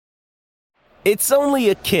It's only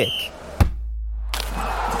a kick,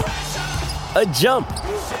 a jump,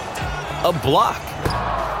 a block.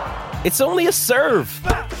 It's only a serve.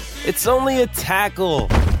 It's only a tackle,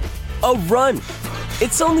 a run.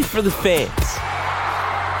 It's only for the fans.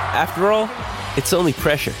 After all, it's only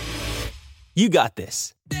pressure. You got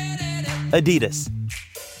this. Adidas.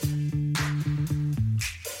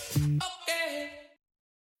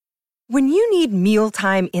 When you need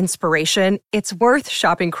mealtime inspiration, it's worth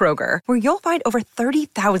shopping Kroger, where you'll find over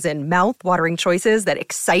 30,000 mouth-watering choices that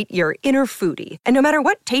excite your inner foodie. And no matter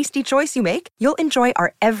what tasty choice you make, you'll enjoy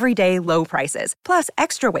our everyday low prices, plus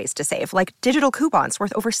extra ways to save, like digital coupons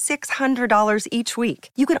worth over $600 each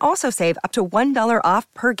week. You can also save up to $1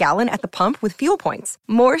 off per gallon at the pump with fuel points.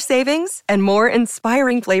 More savings and more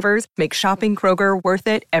inspiring flavors make shopping Kroger worth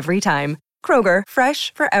it every time. Kroger,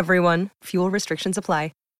 fresh for everyone. Fuel restrictions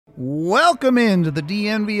apply. Welcome into the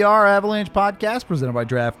DNVR Avalanche podcast presented by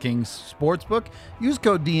DraftKings Sportsbook. Use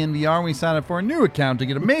code DNVR when we sign up for a new account to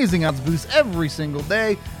get amazing odds boosts every single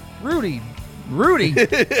day. Rudy. Can't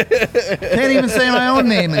even say my own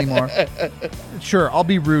name anymore. Sure, I'll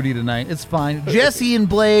be Rudy tonight. It's fine. Jesse and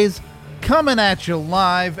Blaze coming at you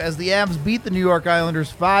live as the Avs beat the New York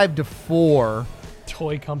Islanders 5-4.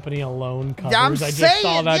 Toy company alone covers. I'm I just saying,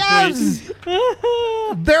 saw that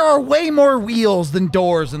tweet. There are way more wheels than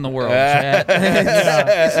doors in the world, Chat.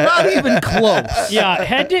 It's not even close. Yeah,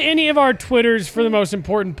 head to any of our Twitters for the most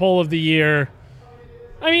important poll of the year.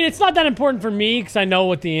 I mean, it's not that important for me because I know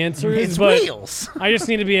what the answer is. It's but wheels. I just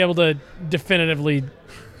need to be able to definitively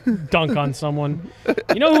dunk on someone.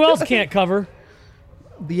 You know who else can't cover?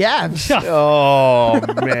 The Avs. Oh,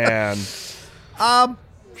 man.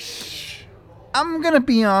 I'm going to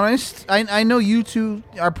be honest. I know you two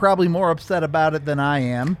are probably more upset about it than I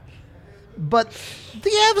am. But the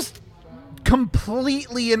Avs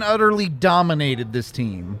completely and utterly dominated this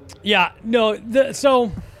team. Yeah, no.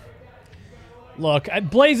 So, look,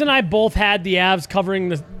 Blaze and I both had the Avs covering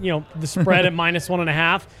the spread at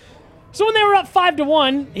 -1.5. So when they were up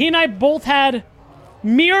 5-1, he and I both had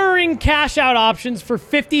mirroring cash out options for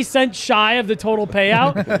 50 cents shy of the total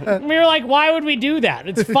payout. And we were like, why would we do that?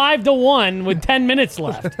 It's 5-1 with 10 minutes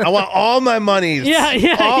left. I want all my monies.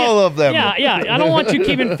 All of them. Yeah. I don't want you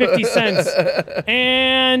keeping 50 cents.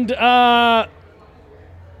 And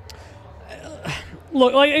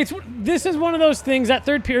look, like this is one of those things. That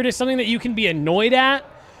third period is something that you can be annoyed at.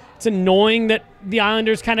 It's annoying that the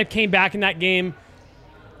Islanders kind of came back in that game.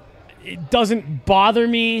 It doesn't bother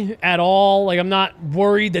me at all. Like, I'm not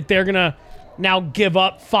worried that they're going to now give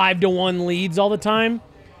up 5-1 leads all the time.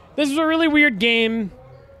 This was a really weird game.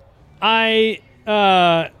 I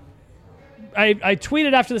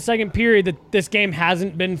tweeted after the second period that this game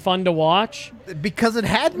hasn't been fun to watch. Because it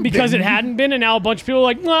hadn't been, and now a bunch of people are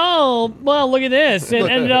like, well, look at this. It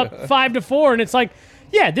ended up 5-4, and it's like,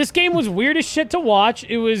 yeah, this game was weird as shit to watch.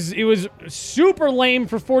 It was super lame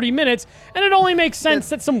for 40 minutes, and it only makes sense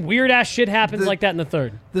that some weird-ass shit happens like that in the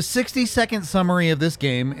third. The 60-second summary of this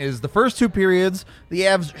game is the first two periods, the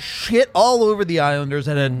Avs shit all over the Islanders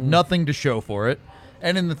and had nothing to show for it.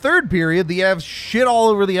 And in the third period, the Avs shit all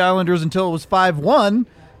over the Islanders until it was 5-1,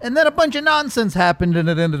 and then a bunch of nonsense happened, and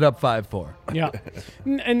it ended up 5-4. Yeah.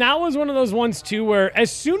 And that was one of those ones, too, where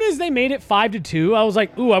as soon as they made it 5-2, I was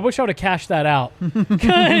like, ooh, I wish I would have cashed that out.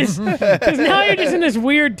 Because now you're just in this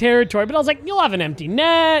weird territory. But I was like, you'll have an empty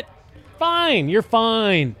net. Fine. You're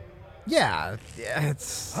fine. Yeah,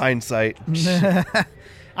 it's... Hindsight.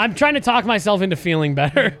 I'm trying to talk myself into feeling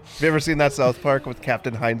better. Have you ever seen that South Park with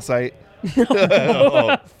Captain Hindsight?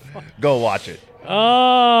 Oh, go watch it.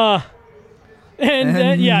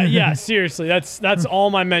 Yeah, seriously. That's all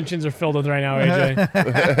my mentions are filled with right now,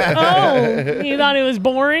 AJ. Oh, you thought it was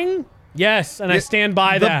boring? Yes, and I stand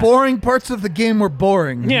by that. The boring parts of the game were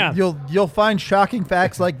boring. Yeah. You'll find shocking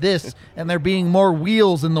facts like this, and there being more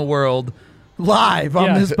wheels in the world live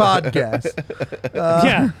on this podcast.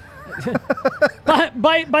 Yeah.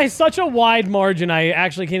 by such a wide margin, I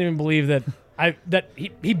actually can't even believe that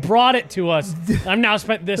he brought it to us. I've now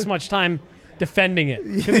spent this much time defending it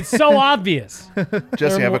because it's so obvious.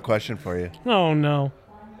 Jesse, I have a question for you. Oh, no.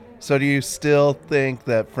 So do you still think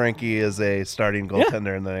that Frankie is a starting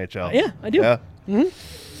goaltender in the NHL? Yeah, I do. Yeah?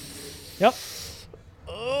 Mm-hmm. Yep.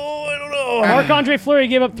 Oh, I don't know. Marc-Andre Fleury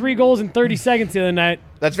gave up 3 goals in 30 seconds the other night.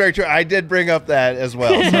 That's very true. I did bring up that as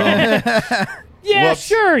well. So. Yeah, Whoops.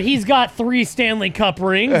 Sure, he's got 3 Stanley Cup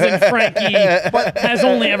rings, and Frankie has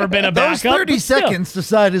only ever been a backup. Those 30 seconds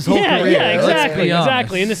decide his whole career. Yeah,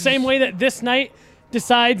 exactly. In the same way that this night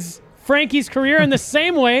decides Frankie's career, in the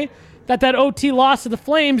same way that OT loss to the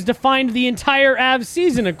Flames defined the entire Avs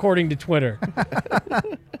season, according to Twitter.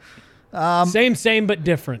 Same, but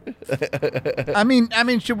different. I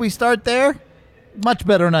mean, should we start there? Much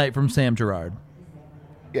better night from Sam Girard.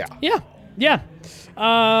 Yeah.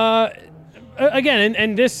 Again,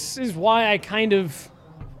 and this is why I kind of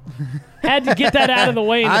had to get that out of the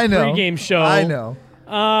way in the pregame show. I know.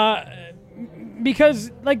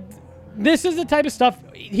 Because, like, this is the type of stuff.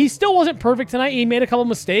 He still wasn't perfect tonight. He made a couple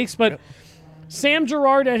mistakes, but Sam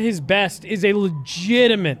Girard at his best is a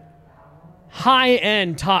legitimate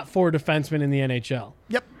high-end top 4 defenseman in the NHL.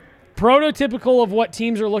 Yep. Prototypical of what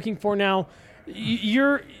teams are looking for now.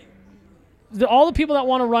 All the people that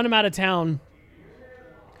want to run him out of town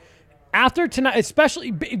after tonight,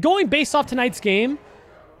 especially going based off tonight's game,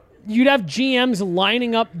 you'd have GMs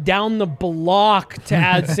lining up down the block to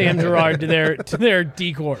add Sam Girard to their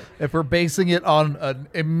decor. If we're basing it on an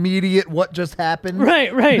immediate what just happened.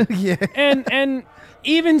 Right. Yeah. And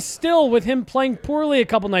even still, with him playing poorly a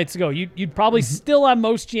couple nights ago, you'd probably still have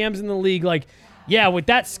most GMs in the league like, yeah, with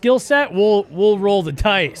that skill set, we'll roll the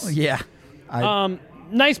dice. Yeah.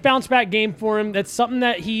 Nice bounce back game for him. That's something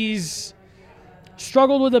that he's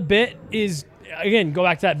struggled with a bit is, again, go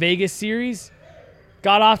back to that Vegas series.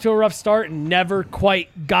 Got off to a rough start and never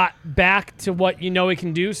quite got back to what you know he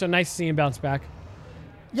can do. So nice to see him bounce back.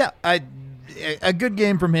 Yeah, a good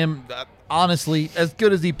game from him. Honestly, as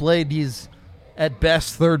good as he played, he's at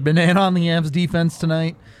best third banana on the Avs defense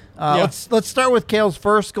tonight. Let's start with Cale's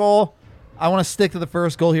first goal. I want to stick to the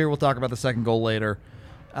first goal here. We'll talk about the second goal later.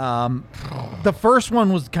 The first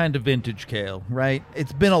one was kind of vintage Cale, right?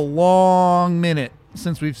 It's been a long minute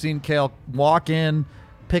since we've seen Cale walk in,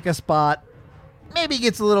 pick a spot. Maybe he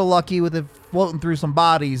gets a little lucky with it floating through some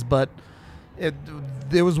bodies, but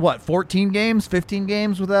there was, 14 games, 15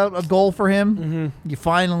 games without a goal for him?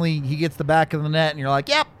 Mm-hmm. He gets the back of the net, and you're like,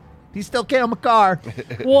 yep, he's still Cale Makar.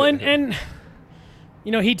 Well, and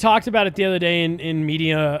you know, he talked about it the other day in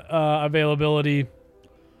media availability.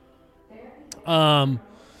 That,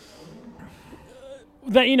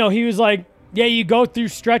 you know, he was like, yeah, you go through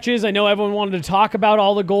stretches. I know everyone wanted to talk about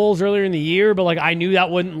all the goals earlier in the year, but like I knew that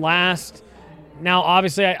wouldn't last. Now,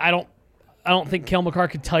 obviously, I don't think Cale Makar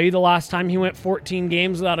could tell you the last time he went 14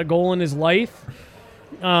 games without a goal in his life.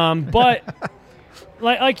 But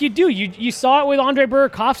like you do, you saw it with Andre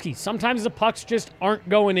Burakovsky. Sometimes the pucks just aren't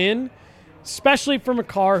going in, especially for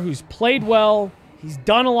Makar, who's played well. He's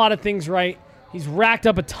done a lot of things right. He's racked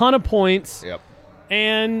up a ton of points. Yep.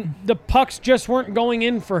 And the pucks just weren't going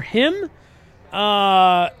in for him.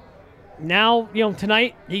 Now, you know,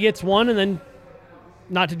 tonight he gets one, and then,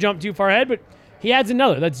 not to jump too far ahead, but he adds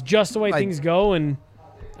another. That's just the way things go, and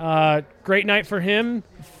great night for him.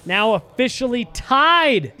 Now officially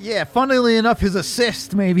tied. Yeah, funnily enough, his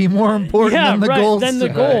assist may be more important than the goals. Than the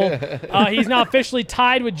goal. He's now officially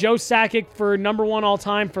tied with Joe Sakic for number 1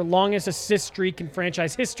 all-time for longest assist streak in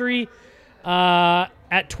franchise history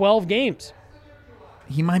at 12 games.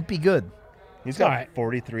 He might be good. He's got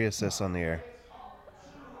 43 assists on the year.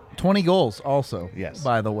 20 goals also, yes,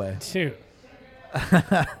 by the way. 2.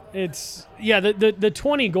 The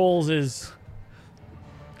 20 goals is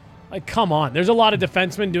like, come on. There's a lot of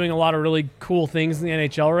defensemen doing a lot of really cool things in the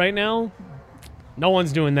NHL right now. No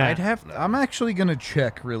one's doing that. I'm actually going to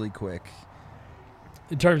check really quick.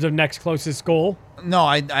 In terms of next closest goal? No,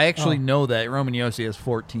 I actually know that. Roman Josi has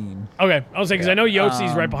 14. Okay. I was saying, because I know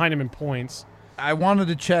Josi's right behind him in points. I wanted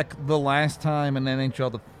to check the last time an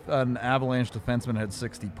NHL an Avalanche defenseman had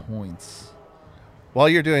 60 points. While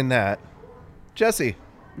you're doing that, Jesse.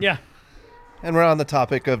 Yeah. And we're on the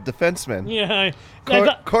topic of defensemen. Yeah.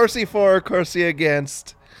 Corsi for, Corsi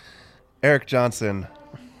against, Erik Johnson.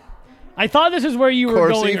 I thought this is where you were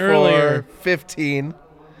Corsi going earlier. For 15,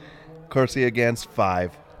 Corsi against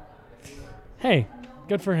 5. Hey,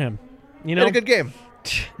 good for him. You know, had a good game.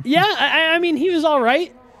 Yeah, I mean, he was all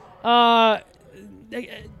right.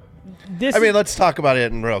 Let's talk about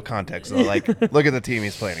it in real context, though. Like, look at the team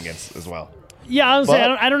he's playing against as well. Yeah, I was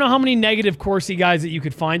saying, I don't know how many negative Corsi guys that you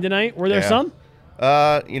could find tonight. Were there some?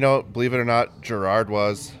 Believe it or not, Girard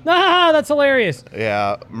was. Ah, that's hilarious.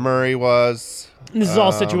 Yeah, Murray was. And this is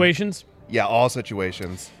all situations? Yeah, all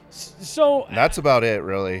situations. So that's about it,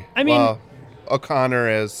 really. I mean,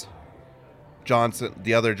 O'Connor is. Johnson,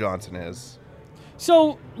 the other Johnson is.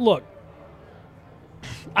 So, look.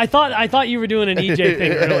 I thought you were doing an EJ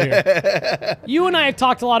thing earlier. You and I have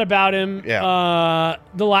talked a lot about him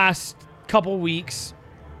the last couple weeks.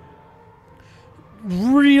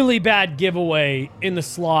 Really bad giveaway in the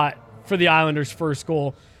slot for the Islanders' first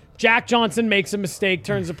goal. Jack Johnson makes a mistake,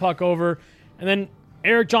 turns the puck over, and then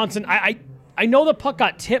Erik Johnson, I know the puck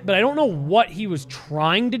got tipped, but I don't know what he was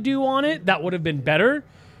trying to do on it. That would have been better.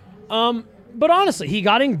 But honestly, he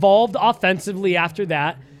got involved offensively after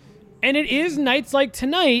that. And it is nights like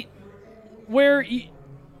tonight where,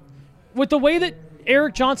 with the way that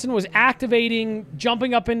Eric Johnson was activating,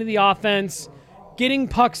 jumping up into the offense, getting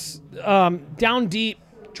pucks down deep,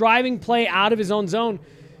 driving play out of his own zone,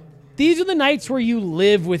 these are the nights where you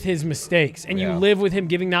live with his mistakes and you live with him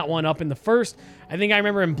giving that one up in the first. I think I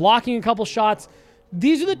remember him blocking a couple shots.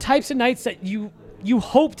 These are the types of nights that you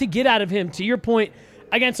hope to get out of him. To your point,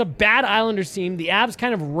 against a bad Islanders team, the Avs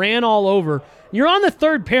kind of ran all over. You're on the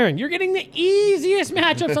third pairing. You're getting the easiest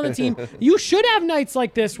matchups on the team. You should have nights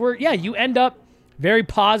like this where, you end up very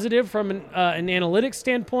positive from an analytics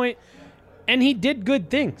standpoint, and he did good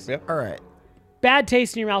things. Yep. All right. Bad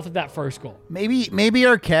taste in your mouth with that first goal. Maybe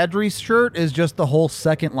our Kadri shirt is just the whole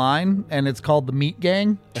second line, and it's called the Meat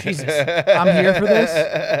Gang. Jesus. I'm here for this.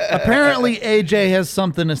 Apparently, AJ has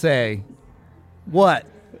something to say. What?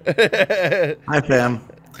 Hi, fam.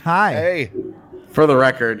 Hi. Hey. For the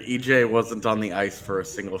record, EJ wasn't on the ice for a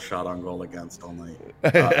single shot on goal against, only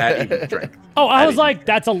at even strength. Oh, I was like,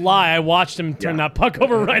 that's a lie. I watched him turn that puck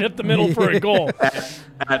over right up the middle for a goal.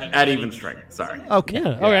 At even strength, sorry. Okay.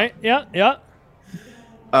 Yeah, all right. Yeah.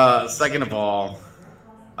 Second of all,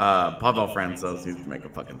 Pavel Francouz needs to make a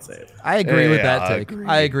fucking save. I agree with Yeah, that take. agreed.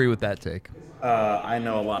 I agree with that take. I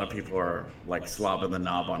know a lot of people are like slobbing the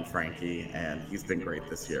knob on Frankie, and he's been great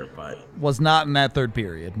this year, but Was not in that third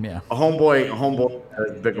period. Yeah. a homeboy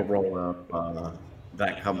had as big a role of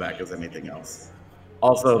that comeback as anything else.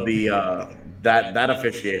 Also, the that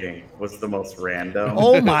officiating was the most random.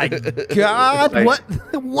 Oh my God! Like-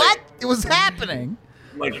 What was happening?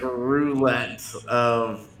 Like roulette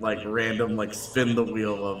of like random like spin the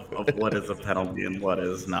wheel of what is a penalty and what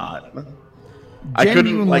is not. I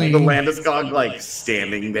couldn't like the Landeskog like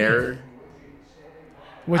standing there.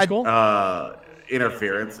 Which goal?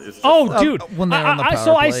 Interference is just, Dude. when they're on the power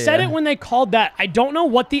so I play, said yeah. it when they called that. I don't know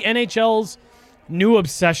what the NHL's new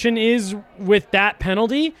obsession is with that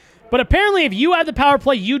penalty, but apparently if you have the power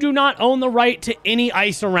play, you do not own the right to any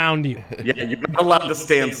ice around you. yeah, you're not allowed to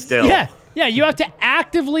stand still. Yeah, you have to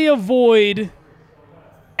actively avoid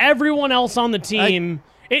everyone else on the team.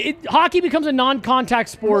 Hockey becomes a non-contact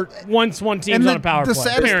sport once one team's on a power play.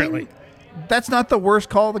 saddest Apparently. thing, that's not the worst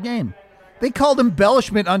call of the game. They called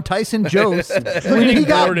embellishment on Tyson Jost when he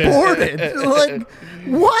got boarded. Like,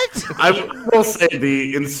 what? I will say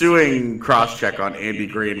the ensuing cross-check on Andy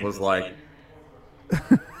Green was like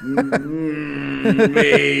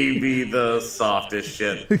maybe the softest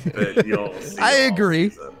shit that you'll see. I all agree.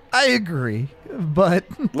 season. I agree. But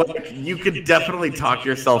Look, you could definitely talk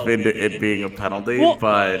yourself into it being a penalty, Well,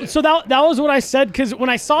 but So that was what I said, because when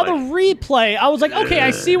I saw the replay, I was like, okay,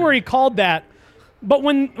 I see where he called that. But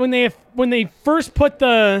when they first put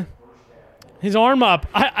his arm up,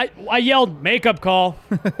 I yelled makeup call.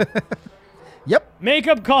 yep.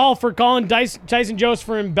 Makeup call for calling Tyson Jost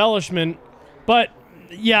for embellishment. But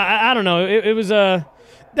yeah, I don't know. It was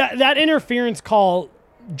that interference call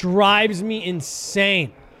drives me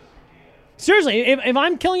insane. Seriously, if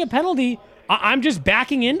I'm killing a penalty, I'm just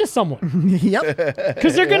backing into someone Yep.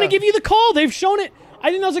 because they're going to give you the call. They've shown it. I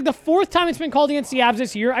think that was like the fourth time it's been called against the Avs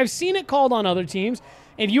this year. I've seen it called on other teams.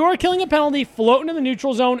 If you are killing a penalty, float into the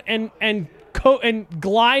neutral zone and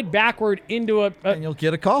glide backward into And you'll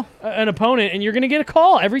get a call. an opponent, and you're going to get a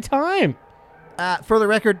call every time. For the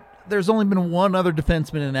record, there's only been one other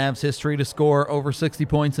defenseman in Avs history to score over 60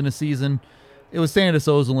 points in a season. It was Sandis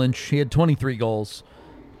Ozolinsh. He had 23 goals.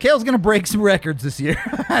 Kale's going to break some records this year.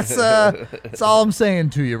 That's all I'm saying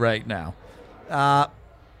to you right now.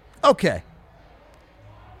 Okay.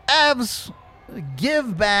 Avs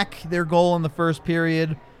give back their goal in the first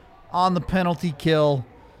period on the penalty kill.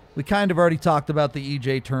 We kind of already talked about the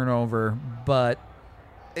EJ turnover, but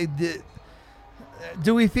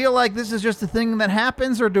do we feel like this is just a thing that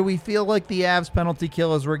happens, or do we feel like the Avs penalty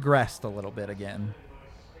kill has regressed a little bit again?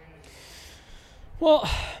 Well,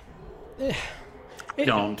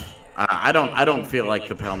 I don't feel like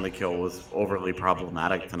the penalty kill was overly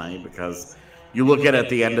problematic tonight because you look at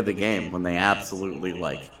the end of the game when they absolutely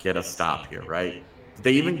like get a stop here, right? Did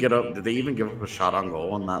they even give up a shot on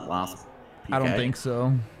goal on that last PK? I don't think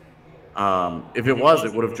so. If it was,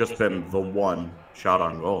 it would have just been the one shot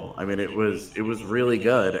on goal. I mean, it was really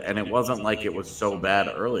good, and it wasn't like it was so bad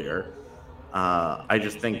earlier. I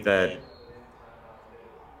just think that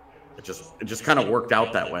it just kind of worked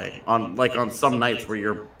out that way. On some nights where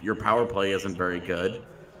your power play isn't very good,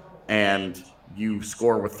 and you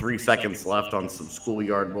score with 3 seconds left on some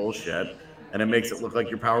schoolyard bullshit, and it makes it look like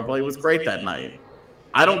your power play was great that night.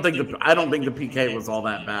 I don't think the PK was all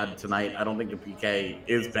that bad tonight. I don't think the PK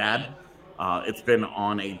is bad. It's been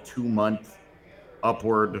on a 2-month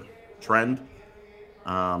upward trend,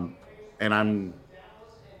 and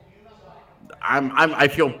I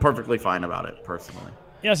feel perfectly fine about it personally.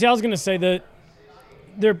 Yeah, see, I was going to say that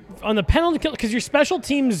they're on the penalty kill because your special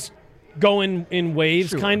teams go in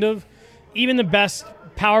waves, kind of. Even the best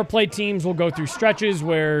power play teams will go through stretches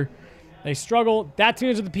where they struggle. That to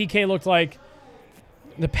me is what the PK looked like.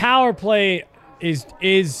 The power play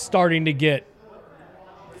is starting to get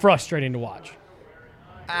frustrating to watch.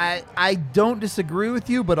 I don't disagree with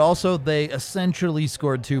you, but also they essentially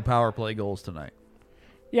scored 2 power play goals tonight.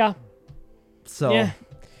 Yeah. So, Yeah.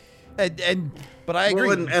 But I agree.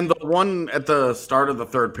 Well, and the one at the start of the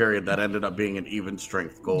third period that ended up being an even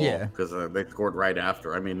strength goal because they scored right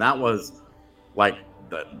after. I mean, that was like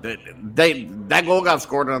that goal got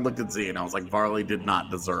scored, and I looked at Z and I was like, Varley did not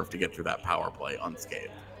deserve to get through that power play unscathed.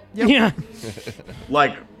 Yep. Yeah.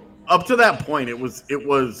 Like up to that point, it was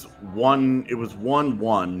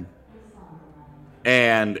 1-1,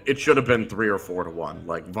 and it should have been 3 or 4 to 1.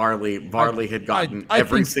 Like Varley had gotten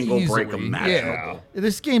every single break imaginable. Yeah.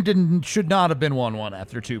 This game should not have been 1-1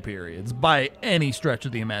 after 2 periods by any stretch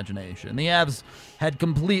of the imagination. The Avs had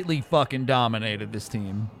completely fucking dominated this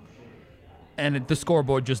team, and the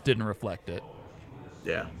scoreboard just didn't reflect it.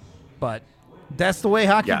 Yeah. But that's the way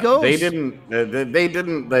hockey goes. They didn't. The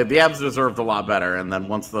Avs deserved a lot better, and then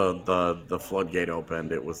once the floodgate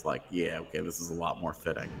opened, it was like, yeah, okay, this is a lot more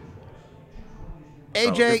fitting.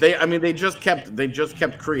 AJ, they just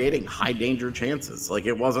kept creating high danger chances. Like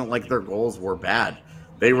it wasn't like their goals were bad.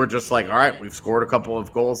 They were just like, all right, we've scored a couple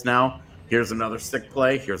of goals now. Here's another sick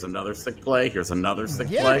play. Here's another sick play. Here's another sick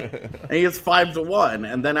play. And he gets 5-1.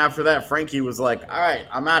 And then after that, Frankie was like, all right,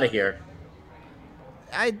 I'm out of here.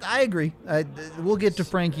 I agree. We'll get to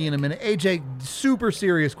Frankie in a minute. AJ, super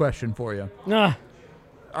serious question for you. Nah.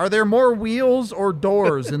 Are there more wheels or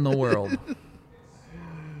doors in the world?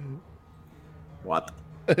 What?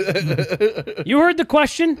 You heard the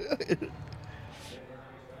question?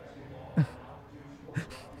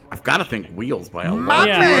 I've got to think wheels by a large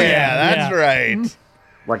Yeah. margin. Yeah, that's right.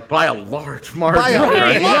 Like by a large margin. By a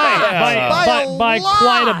right? lot. By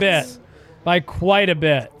quite a bit. By quite a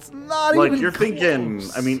bit. It's not Like even you're close. thinking,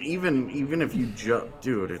 I mean, even if you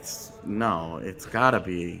dude, it's gotta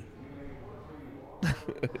be.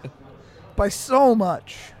 by so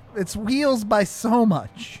much. It's wheels by so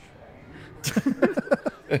much.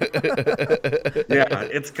 Yeah,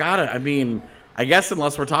 it's gotta. I mean, I guess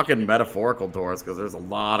unless we're talking metaphorical doors, because there's a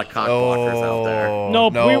lot of cock blockers out there.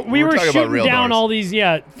 Nope, we were talking about shooting real down doors. all these,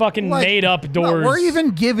 fucking Like, made up no, doors. we're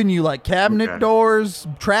even giving you like cabinet doors,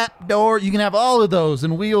 trap door. You can have all of those,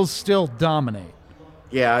 and wheels still dominate.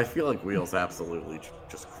 Yeah, I feel like wheels absolutely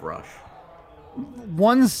just crush.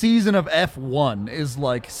 One season of F1 is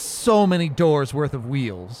like so many doors worth of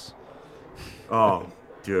wheels. Oh,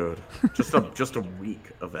 dude, just a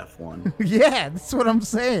week of F1. Yeah, that's what I'm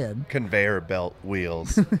saying. Conveyor belt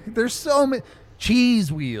wheels. There's so many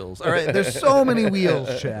cheese wheels. All right, there's so many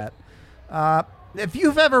wheels, chat. If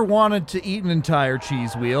you've ever wanted to eat an entire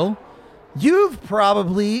cheese wheel, you've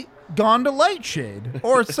probably gone to Lightshade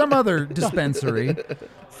or some other dispensary.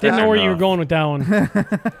 Didn't know where you were going with that one.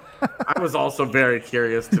 I was also very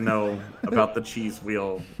curious to know about the cheese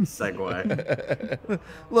wheel segue.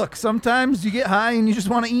 Look, sometimes you get high and you just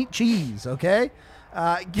want to eat cheese, okay?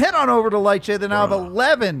 Get on over to Lightshade. They now have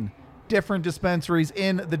 11 different dispensaries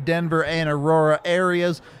in the Denver and Aurora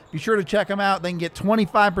areas. Be sure to check them out. They can get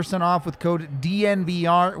 25% off with code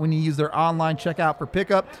DNVR when you use their online checkout for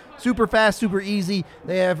pickup. Super fast, super easy.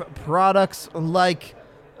 They have products like,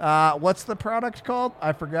 what's the product called?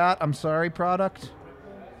 I forgot. I'm sorry, product.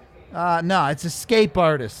 No, it's Escape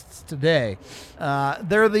Artists today.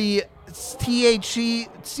 They're the THC,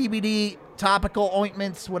 CBD, topical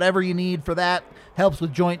ointments, whatever you need for that. Helps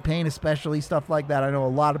with joint pain, especially stuff like that. I know a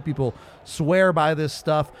lot of people swear by this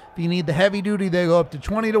stuff. If you need the heavy duty, they go up to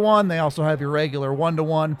 20-1. They also have your regular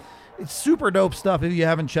 1-1. It's super dope stuff if you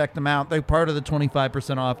haven't checked them out. They're part of the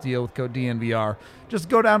 25% off deal with code DNVR. Just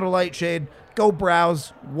go down to Lightshade, go browse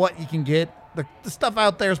what you can get. The stuff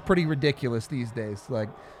out there is pretty ridiculous these days. Like,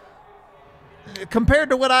 compared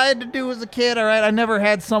to what I had to do as a kid, all right, I never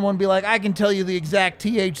had someone be like, I can tell you the exact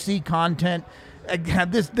THC content.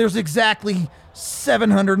 There's exactly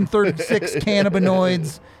 736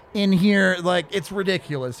 cannabinoids in here. Like, it's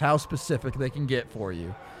ridiculous how specific they can get for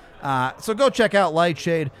you. So go check out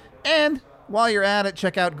Lightshade. And while you're at it,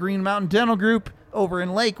 check out Green Mountain Dental Group over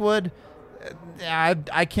in Lakewood.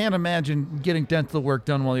 I can't imagine getting dental work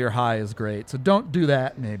done while you're high is great. So don't do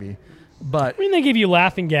that, maybe. But I mean, they give you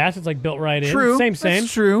laughing gas. It's like built right in. true. Same.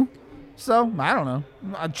 That's true. So, I don't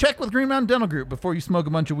know. Check with Green Mountain Dental Group before you smoke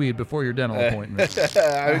a bunch of weed before your dental appointment.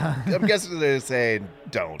 I'm guessing they're saying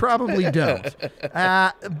don't. Probably don't.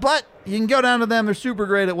 But you can go down to them. They're super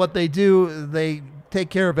great at what they do. They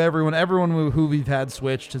take care of everyone. Everyone who we've had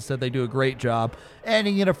switched has said they do a great job. And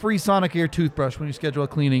you get a free Sonicare toothbrush when you schedule a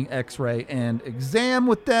cleaning, x-ray, and exam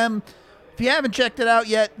with them. If you haven't checked it out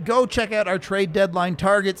yet, go check out our Trade Deadline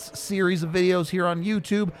Targets series of videos here on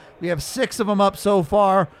YouTube. We have 6 of them up so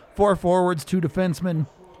far, 4 forwards, 2 defensemen.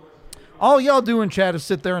 All y'all do in chat is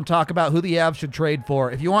sit there and talk about who the Avs should trade for.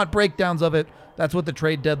 If you want breakdowns of it, that's what the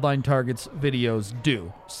Trade Deadline Targets videos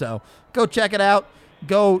do. So go check it out.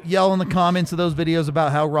 Go yell in the comments of those videos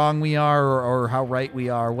about how wrong we are or how right we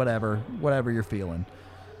are, whatever you're feeling.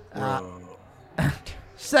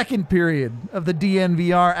 Second period of the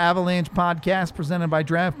DNVR Avalanche podcast presented by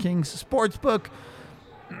DraftKings Sportsbook.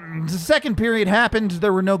 The second period happened.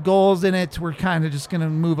 There were no goals in it. We're kind of just going to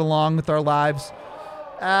move along with our lives.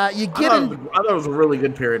 I thought it was a really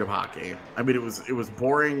good period of hockey. I mean, it was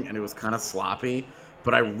boring and it was kind of sloppy,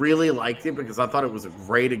 but I really liked it because I thought it was a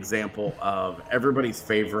great example of everybody's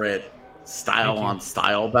favorite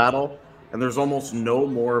style-on-style battle. And there's almost no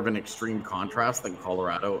more of an extreme contrast than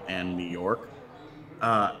Colorado and New York.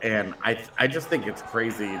 And I just think it's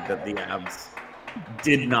crazy that the Avs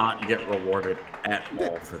did not get rewarded at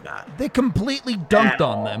all for that. They completely dunked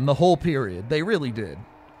on them the whole period. They really did.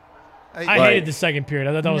 I hated the second period.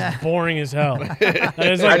 I thought that was boring as hell. That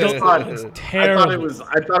is terrible.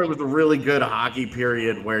 I thought it was a really good hockey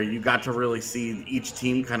period where you got to really see each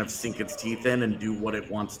team kind of sink its teeth in and do what it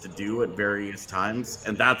wants to do at various times.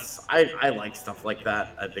 And I like stuff like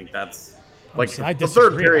that. I think that's like the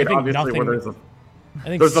third period, obviously, where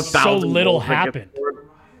there's a so little happened.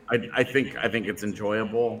 I think it's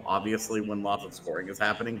enjoyable, obviously, when lots of scoring is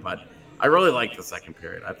happening, but I really liked the second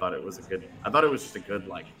period. I thought it was just a good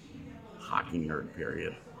like hockey nerd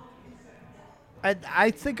period.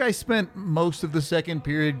 I think I spent most of the second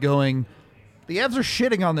period going, the Avs are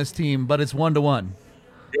shitting on this team, but it's 1-1.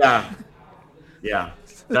 Yeah.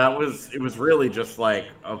 It was really just like,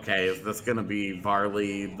 okay, is this going to be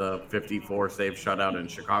Varley, the 54 save shutout in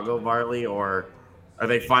Chicago Varley, or are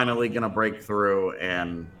they finally going to break through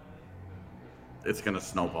and it's going to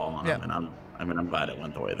snowball on them? And I'm glad it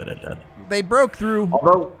went the way that it did. They broke through.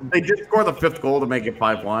 Although they did score the 5th goal to make it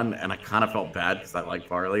 5-1, and I kind of felt bad because I like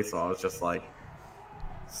Varley, so I was just like,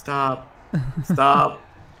 stop.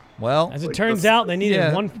 Well, as it turns out, they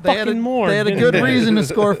needed one more. They had a good reason to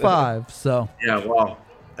score 5. So yeah, well,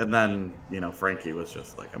 and then Frankie was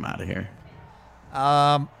just like, I'm out of here.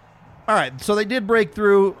 All right, so they did break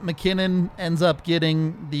through. McKinnon ends up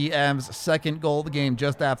getting the Avs' second goal of the game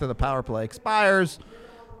just after the power play expires.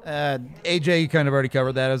 AJ, you kind of already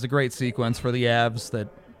covered that. It was a great sequence for the Avs that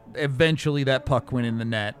eventually that puck went in the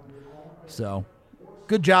net. So,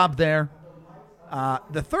 good job there.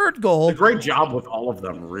 The third goal. A great job with all of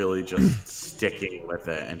them really just sticking with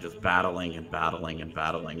it and just battling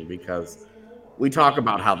because we talk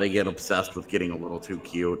about how they get obsessed with getting a little too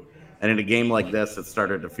cute. And in a game like this, it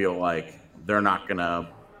started to feel like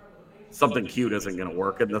something cute isn't going to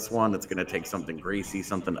work in this one. It's going to take something greasy,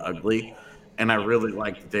 something ugly. And I really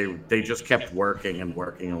liked they just kept working, and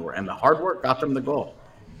the hard work got them the goal.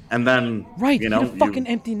 And then fucking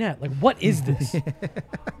empty net. Like, what is this?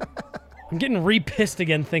 I'm getting re-pissed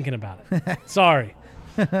again thinking about it. Sorry.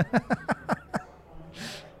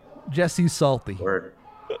 Jesse's salty. Word.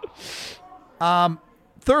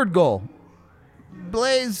 Third goal.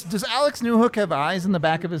 Blaze, does Alex Newhook have eyes in the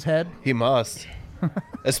back of his head? He must.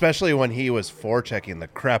 Especially when he was forechecking the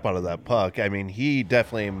crap out of that puck. I mean, he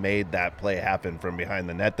definitely made that play happen from behind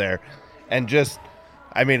the net there. And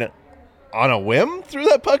on a whim, threw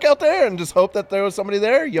that puck out there and just hoped that there was somebody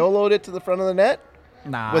there, YOLO'd it to the front of the net.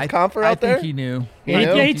 Nah, with Comfer out there? I think he knew.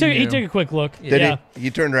 He took a quick look. Did he?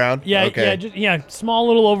 He turned around? Yeah, okay. Small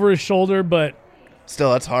little over his shoulder, but...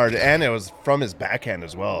 Still, that's hard. And it was from his backhand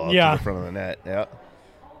as well, up to the front of the net. Yeah.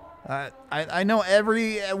 I know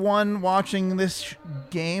everyone watching this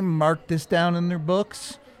game marked this down in their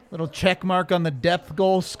books. Little check mark on the depth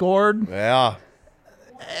goal scored. Yeah.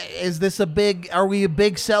 Is this are we a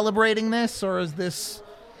big celebrating this, or is this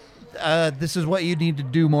is what you need to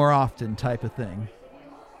do more often type of thing?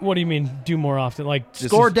 What do you mean do more often? Like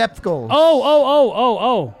score depth goals?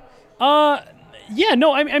 Yeah,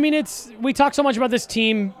 no, I mean, we talk so much about this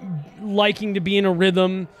team liking to be in a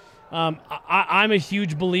rhythm. I'm a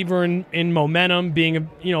huge believer in momentum being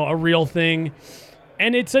a real thing,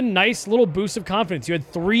 and it's a nice little boost of confidence. You had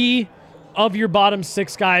 3 of your bottom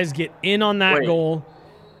 6 guys get in on that goal.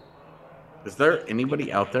 Is there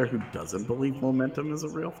anybody out there who doesn't believe momentum is a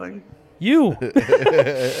real thing? You.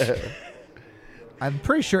 I'm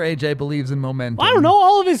pretty sure AJ believes in momentum. I don't know,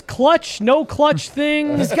 all of his clutch, no clutch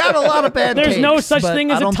thing. He's got a lot of bad There's no takes, such but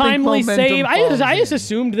thing as I a don't think timely momentum save. falls I just in.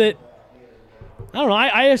 assumed that. I don't know.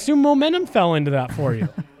 I assume momentum fell into that for you.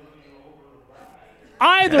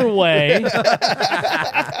 Either way,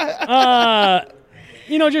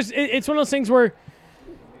 it's one of those things where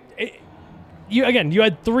you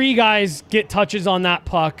had 3 guys get touches on that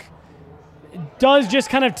puck. It does just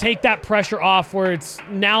kind of take that pressure off where it's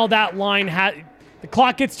now that line the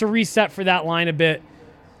clock gets to reset for that line a bit.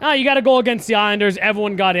 You got to go against the Islanders.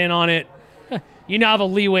 Everyone got in on it. You now have a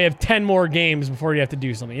leeway of 10 more games before you have to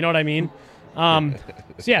do something. You know what I mean?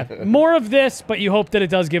 More of this, but you hope that it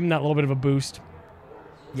does give them that little bit of a boost.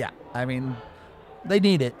 Yeah, I mean, they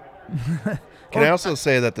need it. Can I also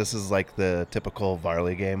say that this is like the typical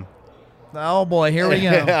Varley game? Oh boy, here we go.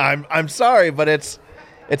 I'm sorry, but it's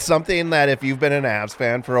something that if you've been an Avs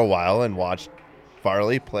fan for a while and watched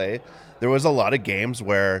Varley play, there was a lot of games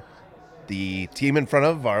where the team in front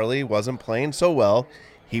of Varley wasn't playing so well.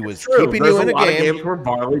 He was keeping you in a lot game. Of games where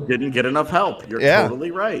Varley didn't get enough help. You're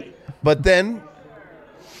totally right. But then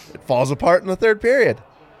it falls apart in the third period.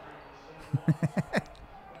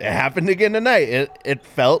 It happened again tonight. It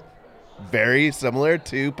felt very similar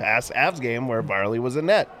to past Avs game where Varley was in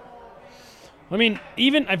net. I mean,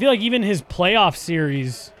 I feel like even his playoff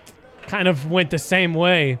series kind of went the same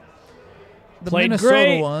way. The Played Minnesota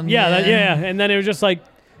great. one. Yeah. And then it was just like,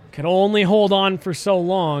 could only hold on for so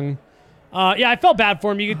long. I felt bad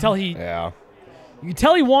for him. You could tell he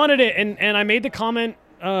wanted it. And I made the comment,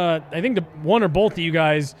 I think to one or both of you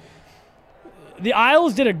guys, the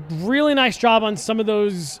Isles did a really nice job on some of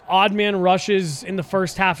those odd man rushes in the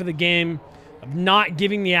first half of the game of not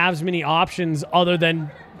giving the Avs many options other than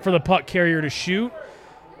for the puck carrier to shoot.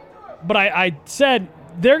 But I said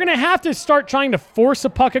they're going to have to start trying to force a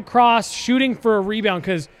puck across, shooting for a rebound,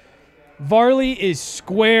 because Varley is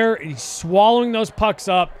square. He's swallowing those pucks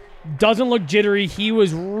up. Doesn't look jittery. He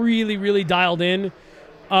was really, really dialed in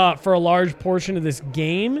for a large portion of this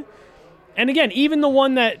game. And again, even the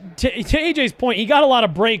one that, to AJ's point, he got a lot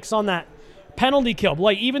of breaks on that penalty kill.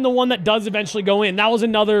 Like, even the one that does eventually go in, that was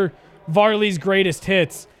another Varley's greatest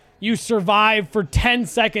hits. You survive for 10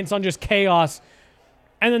 seconds on just chaos,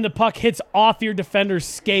 and then the puck hits off your defender's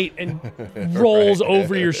skate and rolls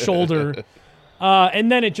over your shoulder. And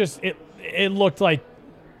then it looked like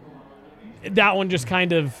that one just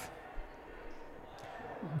kind of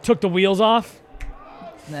took the wheels off.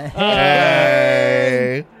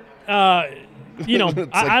 Hey. It's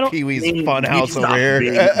I don't. Pee-wee's Funhouse over here.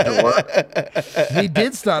 He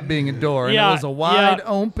did stop being a door, and it was a wide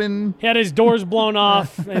open. He had his doors blown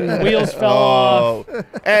off, and wheels fell off.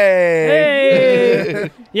 Hey.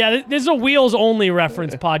 Yeah, this is a wheels only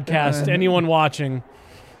reference podcast. Anyone watching?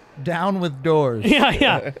 Down with doors.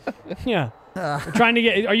 Yeah. We're trying to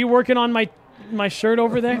get. Are you working on my shirt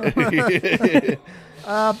over there?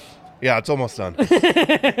 Yeah, it's almost done.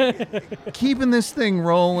 Keeping this thing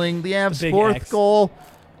rolling. The Avs' fourth goal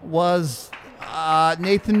was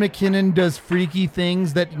Nathan MacKinnon does freaky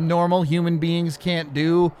things that normal human beings can't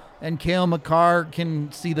do, and Cale Makar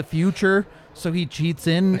can see the future, so he cheats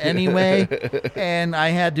in anyway. And I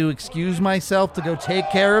had to excuse myself to go take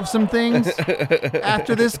care of some things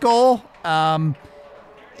after this goal.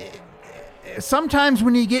 Sometimes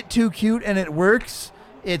when you get too cute and it works,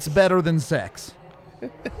 it's better than sex.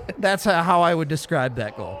 That's how I would describe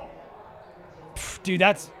that goal. Dude,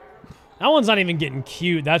 that one's not even getting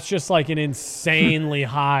cute. That's just like an insanely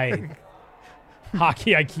high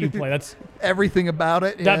hockey IQ play. That's everything about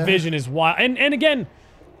it. That vision is wild. And again,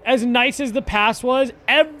 as nice as the pass was,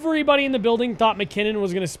 everybody in the building thought MacKinnon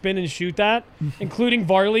was going to spin and shoot that, including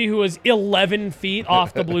Varley, who was 11 feet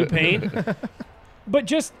off the blue paint. But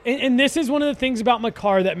just, and this is one of the things about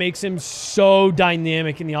Makar that makes him so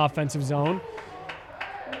dynamic in the offensive zone.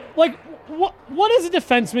 Like, what is a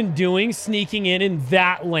defenseman doing sneaking in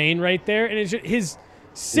that lane right there? And it's just his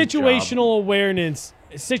situational awareness,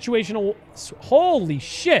 situational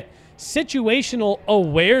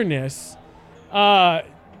awareness to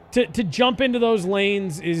jump into those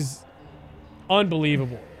lanes is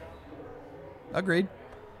unbelievable. Agreed.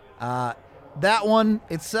 That one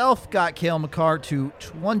itself got Cale Makar to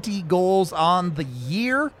 20 goals on the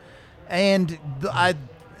year, and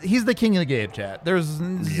he's the king of the game, chat. There's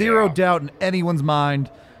zero doubt in anyone's mind.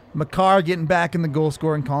 Makar getting back in the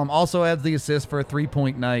goal-scoring column also adds the assist for a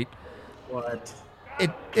 3-point night. What?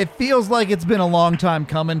 It feels like it's been a long time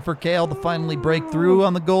coming for Cale to finally break through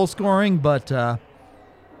on the goal-scoring, but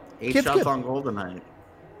 8 shots on goal tonight.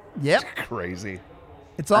 Yep. It's crazy.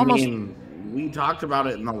 It's almost... I mean, we talked about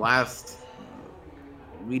it in the last...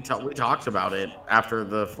 We talked about it after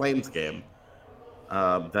the Flames game.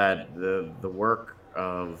 that the work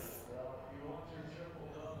of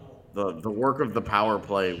the work of the power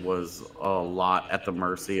play was a lot at the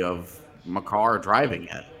mercy of Makar driving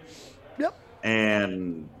it. Yep.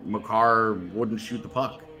 And Makar wouldn't shoot the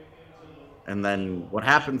puck. And then what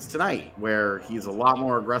happens tonight, where he's a lot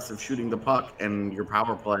more aggressive shooting the puck, and your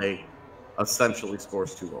power play essentially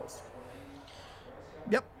scores 2 goals.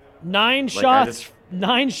 Yep. 9 shots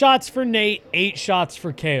for Nate, 8 shots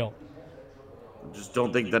for Kale. Just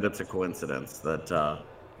don't think that it's a coincidence that.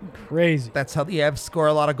 Crazy. That's how the Avs score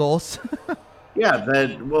a lot of goals. Yeah,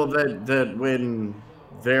 that when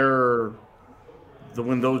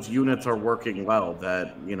when those units are working well,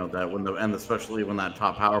 that and especially when that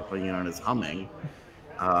top power play unit is humming,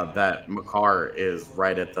 that Makar is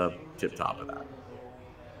right at the tip top of that.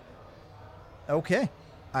 Okay.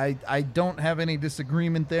 I don't have any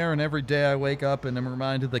disagreement there, and every day I wake up and I'm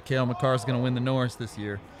reminded that Cale Makar is going to win the Norris this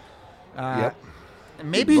year. Yep.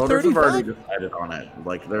 Maybe Voters have 35. already decided on it.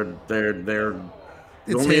 Like they're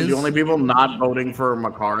It's the only people not voting for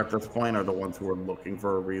Makar at this point are the ones who are looking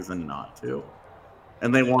for a reason not to.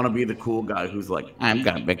 And they want to be the cool guy who's like, I've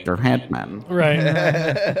got Victor Hedman.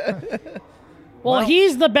 Right. Well,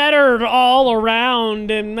 he's the better all around,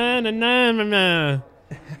 and na.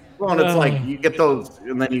 Well, and it's like you get those,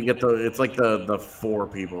 and then you get it's like the 4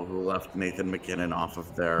 people who left Nathan McKinnon off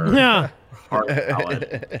of their heart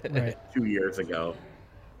ballot 2 years ago.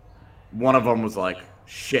 One of them was like,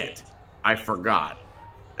 shit, I forgot.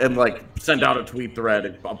 And like sent out a tweet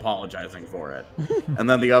thread apologizing for it. And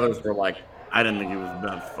then the others were like, I didn't think he was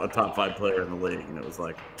a top 5 player in the league. And it was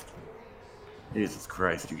like, Jesus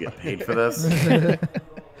Christ, you get paid for this?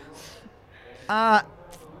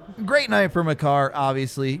 Great night for Makar,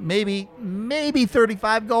 obviously. Maybe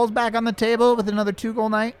 35 goals back on the table with another 2-goal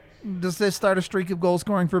night. Does this start a streak of goal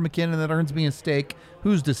scoring for McKinnon that earns me a steak?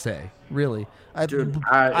 Who's to say, really? Dude,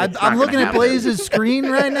 I'm looking at Blaze's screen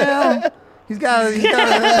right now. He's got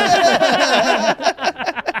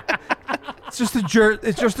It's just a shirt.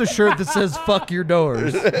 It's just a shirt that says "fuck your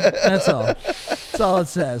doors." That's all. That's all it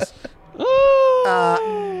says.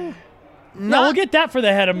 No, we'll get that for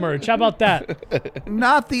the head of merch. How about that?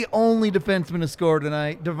 Not the only defenseman to score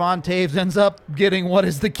tonight. Devon Taves ends up getting what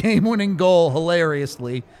is the game-winning goal,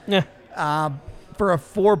 hilariously, for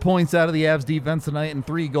 4 points out of the Avs defense tonight and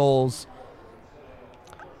 3 goals.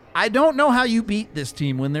 I don't know how you beat this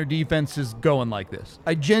team when their defense is going like this.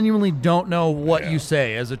 I genuinely don't know what you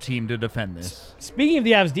say as a team to defend this. Speaking of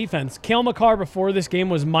the Avs defense, Cale Makar before this game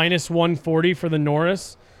was minus 140 for the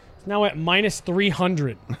Norris. It's now at minus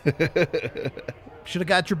 300. Should have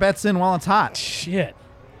got your bets in while it's hot. Shit.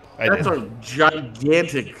 That's a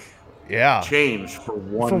gigantic change for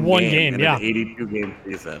one game in an 82-game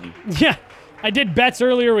season. Yeah. I did bets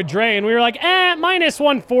earlier with Dre, and we were like, minus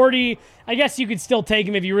 140. I guess you could still take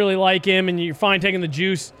him if you really like him, and you're fine taking the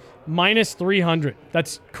juice. Minus 300.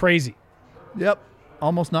 That's crazy. Yep.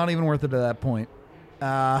 Almost not even worth it at that point.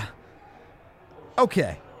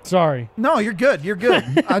 Okay. Sorry. No, you're good. You're good.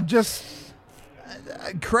 I'm just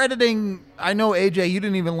crediting. I know, AJ, you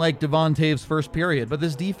didn't even like Devon Taves' first period, but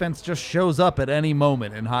this defense just shows up at any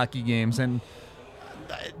moment in hockey games. And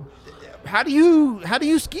how do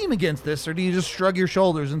you scheme against this, or do you just shrug your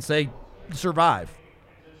shoulders and say survive?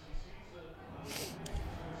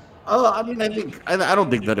 I mean, I don't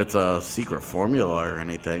think that it's a secret formula or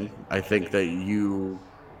anything. I think that you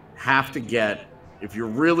have to get, if you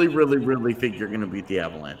really, really, really think you're going to beat the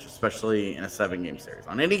Avalanche, especially in a 7-game series,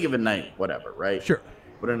 on any given night, whatever, right? Sure.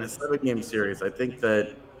 But in a 7-game series, I think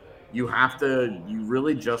that you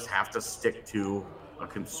really just have to stick to a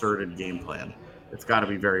concerted game plan. It's got to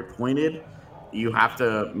be very pointed. You have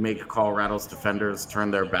to make Colorado's defenders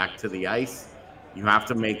turn their back to the ice. You have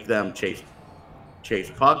to make them chase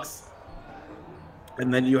pucks.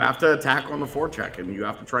 And then you have to attack on the forecheck, and you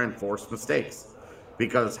have to try and force mistakes.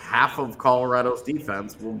 Because half of Colorado's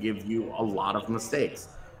defense will give you a lot of mistakes.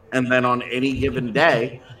 And then on any given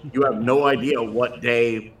day, you have no idea what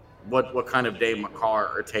kind of day Makar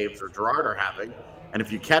or Taves or Girard are having. And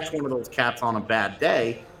if you catch one of those cats on a bad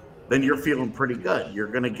day, then you're feeling pretty good. You're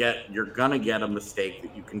gonna get a mistake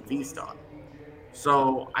that you can feast on.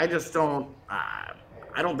 So I just don't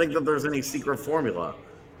think that there's any secret formula.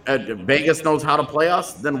 If Vegas knows how to play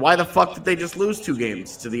us, then why the fuck did they just lose 2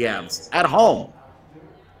 games to the Avs at home?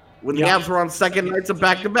 When the Avs were on second nights of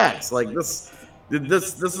back-to-backs, like this is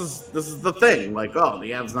the thing. Like, the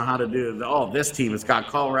Avs know how to do. This team has got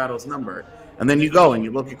Colorado's number, and then you go and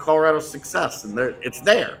you look at Colorado's success, and it's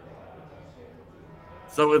there.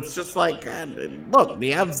 So it's just like, look,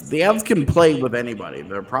 the Avs can play with anybody.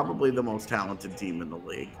 They're probably the most talented team in the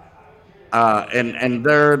league, And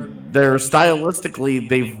they're stylistically,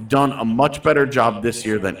 they've done a much better job this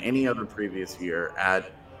year than any other previous year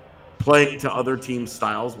at playing to other teams'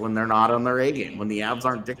 styles when they're not on their A game. When the Avs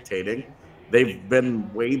aren't dictating, they've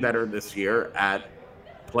been way better this year at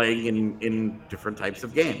playing in different types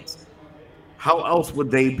of games. How else would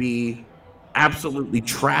they be absolutely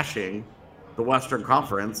trashing the Western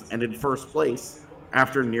Conference and in first place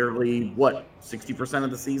after nearly, 60%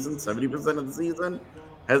 of the season, 70% of the season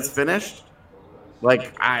has finished?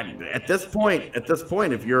 Like, at this point,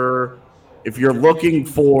 if you're looking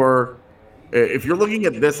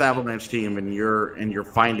at this Avalanche team and you're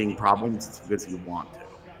finding problems, it's because you want to.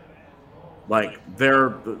 Like,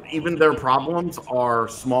 even their problems are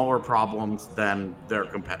smaller problems than their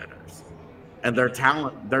competitors, and their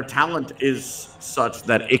talent is such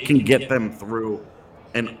that it can get them through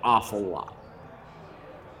an awful lot.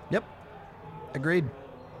 Yep. Agreed.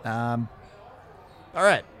 All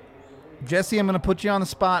right. Jesse, I'm going to put you on the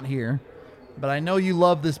spot here, but I know you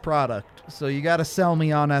love this product, so you got to sell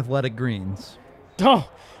me on Athletic Greens. Oh,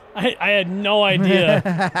 I had no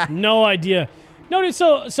idea. No idea. No, dude,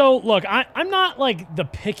 so look, I'm not like the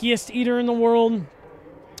pickiest eater in the world,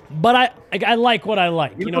 but I like what I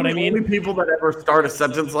like. You know what I mean? The only people that ever start a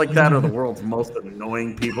sentence like that are the world's most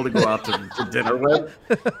annoying people to go out to dinner with.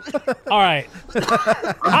 All right.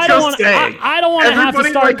 I don't want to have to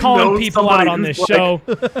start calling people out on this show.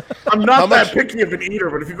 I'm not that picky of an eater,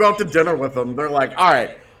 but if you go out to dinner with them, they're like, all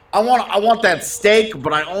right, I want that steak,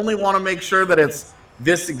 but I only want to make sure that it's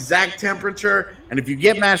this exact temperature. And if you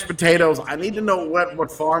get mashed potatoes, I need to know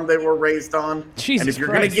what farm they were raised on. Jesus and if you're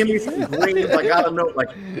Christ. going to give me some greens, I got to know. Like,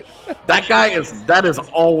 that is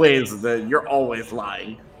always you're always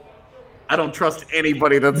lying. I don't trust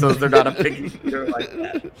anybody that says they're not a picky eater like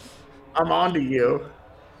that. I'm on to you.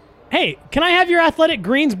 Hey, can I have your Athletic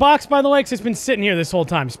Greens box, by the way? Because it's been sitting here this whole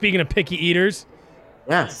time. Speaking of picky eaters.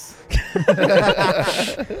 Yes.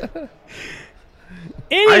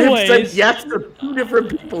 Anyways, I have said yes to 2 different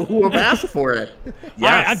people who have asked for it. Yes. All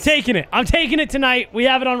right, I'm taking it. I'm taking it tonight. We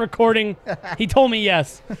have it on recording. He told me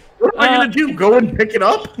yes. What am I going to do? Go and pick it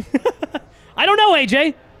up? I don't know,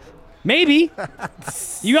 AJ. Maybe.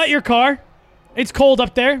 You got your car. It's cold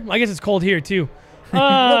up there. I guess it's cold here, too.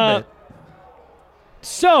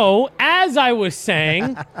 So, as I was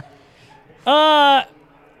saying, I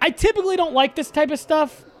typically don't like this type of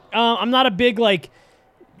stuff. I'm not a big,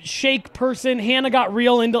 shake person. Hannah got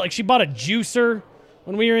real into, she bought a juicer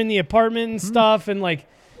when we were in the apartment and stuff, and,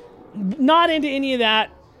 not into any of that.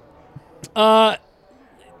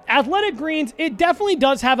 Athletic Greens, it definitely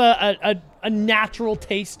does have a natural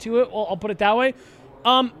taste to it. I'll put it that way.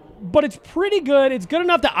 But it's pretty good. It's good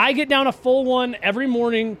enough that I get down a full one every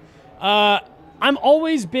morning. I'm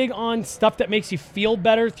always big on stuff that makes you feel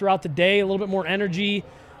better throughout the day, a little bit more energy.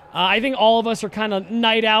 I think all of us are kind of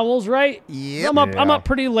night owls, right? Yep. I'm up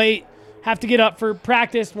pretty late, have to get up for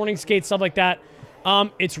practice, morning skates, stuff like that.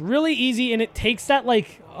 It's really easy, and it takes that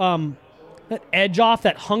that edge off,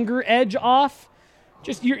 that hunger edge off.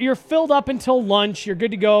 Just you're filled up until lunch, you're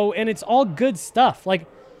good to go, and it's all good stuff.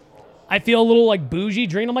 I feel a little bougie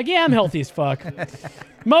drinking. I'm like, yeah, I'm healthy as fuck.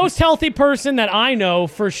 Most healthy person that I know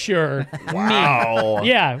for sure. Wow. Me.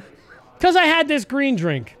 Yeah, because I had this green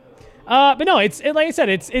drink. But no, it's like I said,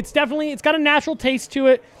 it's definitely, it's got a natural taste to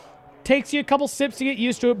it. Takes you a couple sips to get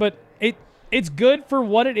used to it, but it's good for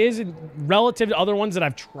what it is relative to other ones that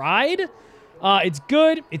I've tried. It's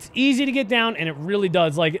good, it's easy to get down, and it really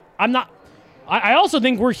does. I also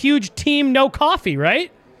think we're huge team no coffee,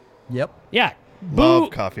 right? Yep. Yeah.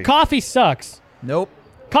 Love coffee. Coffee sucks. Nope.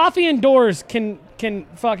 Coffee indoors can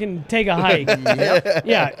fucking take a hike. Yep.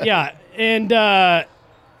 Yeah. And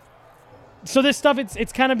so this stuff,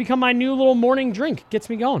 it's kind of become my new little morning drink. Gets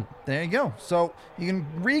me going. There you go. So you can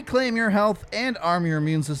reclaim your health and arm your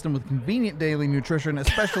immune system with convenient daily nutrition,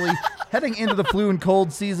 especially heading into the flu and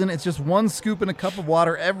cold season. It's just 1 scoop in a cup of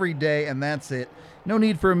water every day, and that's it. No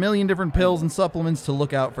need for a million different pills and supplements to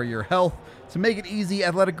look out for your health. To make it easy,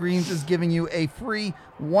 Athletic Greens is giving you a free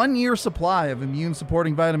 1-year supply of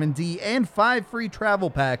immune-supporting vitamin D and 5 free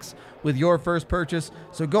travel packs with your first purchase.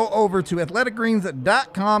 So go over to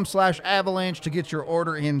athleticgreens.com/avalanche to get your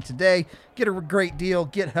order in today. Get a great deal.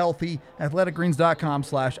 Get healthy.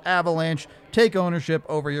 athleticgreens.com/avalanche. Take ownership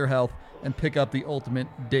over your health and pick up the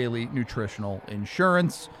ultimate daily nutritional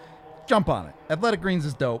insurance. Jump on it. Athletic Greens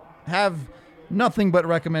is dope. Have nothing but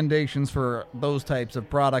recommendations for those types of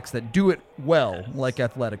products that do it well, like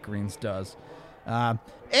Athletic Greens does.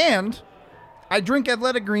 And I drink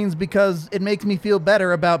Athletic Greens because it makes me feel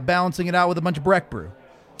better about balancing it out with a bunch of Breck Brew.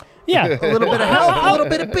 Yeah, A little bit of health, a little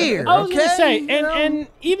bit of beer. I was okay? gonna say, You know? and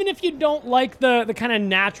even if you don't like the kind of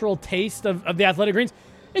natural taste of the Athletic Greens,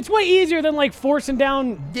 it's way easier than like forcing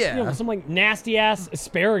down some like nasty ass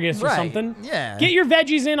asparagus or Right, something. yeah. Get your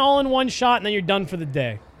veggies in all in one shot, and then you're done for the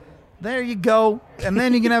day. There you go. And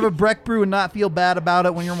then you can have a Breck Brew and not feel bad about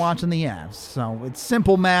it when you're watching the Avs. So it's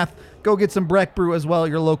simple math. Go get some Breck Brew as well at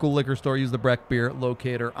your local liquor store. Use the Breck Beer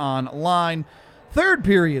Locator online. Third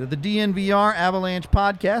period of the DNVR Avalanche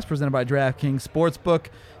podcast presented by DraftKings Sportsbook.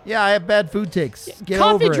 Yeah, I have bad food takes. Get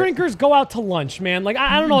Coffee over it. drinkers go out to lunch, man. Like,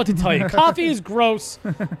 I don't know what to tell you. Coffee is gross.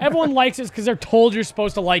 Everyone likes it because they're told you're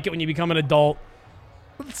supposed to like it when you become an adult.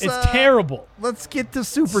 It's terrible. Let's get the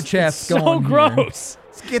super chats So going. gross.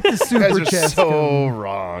 Let's get the You super guys are chats so going.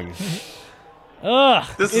 wrong. Ugh.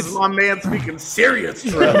 This is my man speaking serious,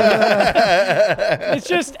 Trev. It's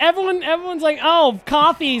just everyone's like, oh,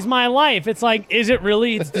 coffee's my life. It's like, is it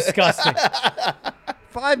really? It's disgusting.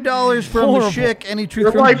 $5 from Horrible. the Schick. Any truth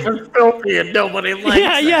Your from life is filthy and nobody likes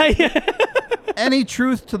it. yeah. Any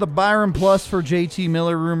truth to the Byron Plus for JT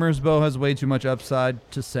Miller rumors? Bo has way too much upside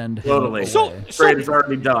to send him Totally. away. So- Trade is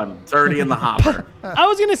already done. It's already in the hopper. I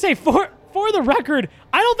was gonna say for the record,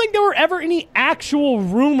 I don't think there were ever any actual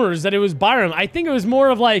rumors that it was Byram. I think it was more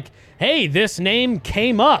of like, hey, this name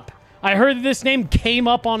came up. I heard that this name came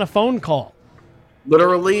up on a phone call.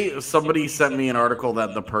 Literally, somebody sent me an article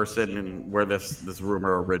that the person where this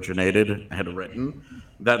rumor originated had written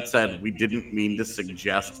that said we didn't mean to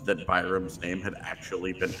suggest that Byram's name had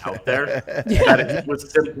actually been out there. That it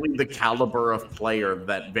was simply the caliber of player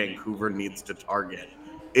that Vancouver needs to target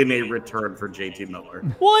in a return for JT Miller.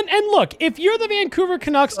 Well, and look, if you're the Vancouver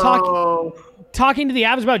Canucks talking to the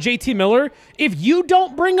Avs about JT Miller, if you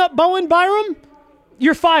don't bring up Bowen Byram,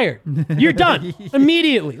 you're fired. You're done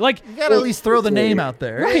immediately. Like, You gotta at least throw the name out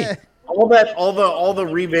there. Right. All the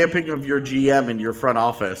revamping of your GM and your front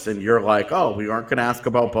office, and you're like, oh, we aren't going to ask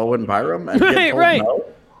about Bowen Byram, and get told Right. no?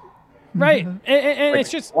 right, and it's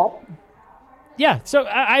just Well, yeah. So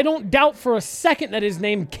I don't doubt for a second that his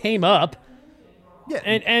name came up. Yeah,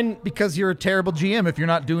 And because you're a terrible GM if you're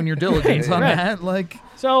not doing your diligence on Right. that. Like,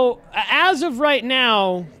 so as of right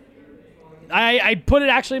now, I put it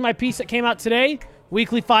actually in my piece that came out today,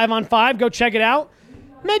 weekly 5-on-5. Go check it out.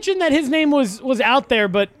 Mentioned that his name was out there,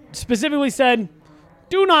 but specifically said,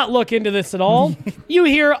 do not look into this at all. You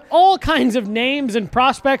hear all kinds of names and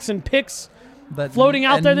prospects and picks that floating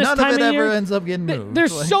out and there this none time of it of year. ever ends up getting moved.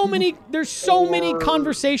 There's Like- so many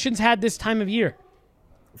conversations had this time of year.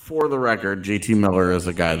 for the record, JT Miller is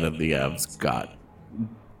a guy that the Avs got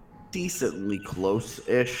decently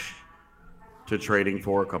close-ish to trading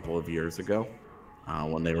for a couple of years ago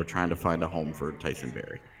when they were trying to find a home for Tyson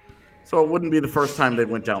Barrie. So it wouldn't be the first time they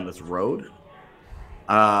went down this road.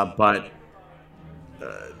 But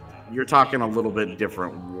you're talking a little bit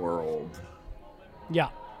different world Yeah.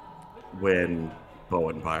 when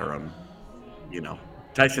Bowen Byram,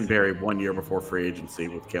 Tyson Barrie 1 year before free agency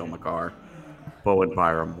with Cale Makar, Bowen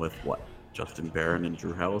Byram with what? Justin Barron and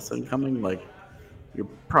Drew Hellison coming? Like, you're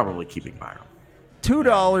probably keeping Byram.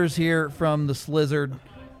 $2 here from the Slizzard.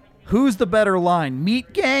 Who's the better line,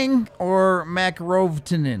 Meat Gang or Mac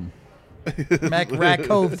Rovtinen? Mac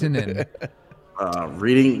Rakovtinen.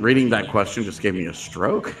 Reading that question just gave me a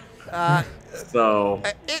stroke. So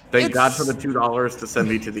thank God for the $2 to send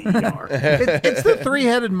me to the ER. It's the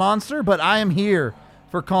three-headed monster, but I am here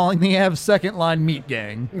for calling the Avs second line Meat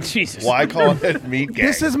Gang. Jesus. Why call it Meat Gang?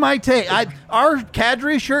 This is my take. Our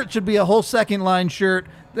Kadri shirt should be a whole second line shirt,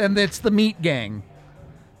 and it's the Meat Gang.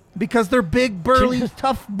 Because they're big, burly,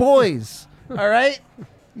 tough boys. All right?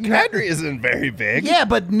 Kadri isn't very big. Yeah,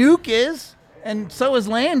 but Nuke is, and so is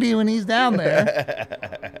Landy when he's down there.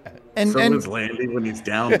 And So and, is Landy when he's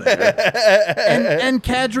down there. and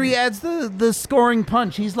Kadri adds the scoring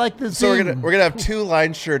punch. He's like the So Zing. we're gonna have two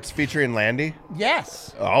line shirts featuring Landy.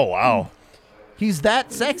 Yes, Oh wow. he's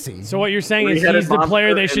that sexy. So what you're saying is Three-headed he's the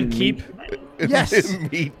player monster they should and keep? Yes,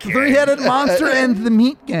 Meat Gang. three-headed monster and the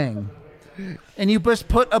Meat Gang. And you just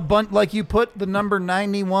put a bunch, like you put the number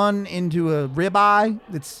 91 into a ribeye.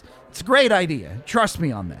 It's a great idea. Trust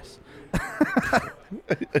me on this.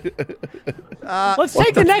 Let's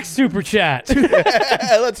take the next super chat.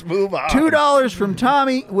 Let's move on. $2 from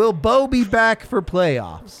Tommy. Will Bo be back for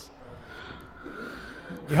playoffs?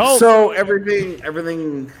 We hope. So everything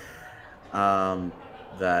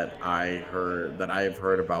that I have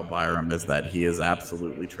heard about Byram is that he is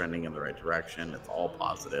absolutely trending in the right direction. It's all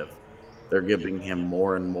positive. They're giving him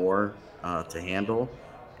more and more to handle,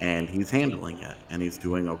 and he's handling it, and he's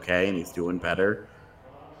doing okay, and he's doing better.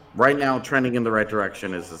 Right now, trending in the right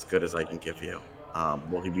direction is as good as I can give you.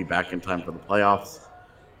 Will he be back in time for the playoffs?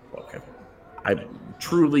 Okay. I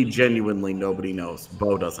truly, genuinely, nobody knows.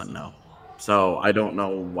 Bo doesn't know. So I don't know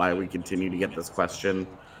why we continue to get this question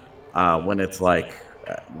when it's like,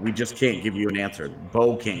 we just can't give you an answer.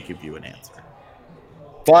 Bo can't give you an answer.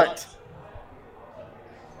 But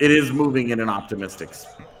it is moving in an optimistic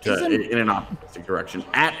direction,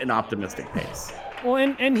 at an optimistic pace. Well,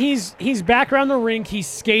 and he's back around the rink. He's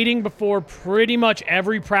skating before pretty much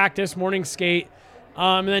every practice, morning skate.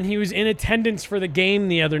 And then he was in attendance for the game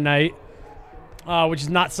the other night, which is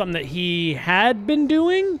not something that he had been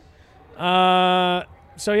doing.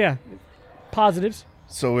 So yeah, positives.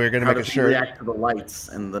 So we're gonna How make a does he shirt. react to the lights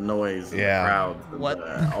and the noise and the crowds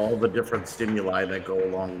and all the different stimuli that go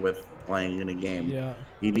along with playing in a game. Yeah.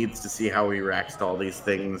 He needs to see how he reacts to all these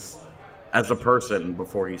things as a person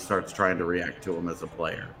before he starts trying to react to them as a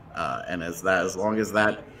player. And as long as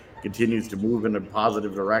that continues to move in a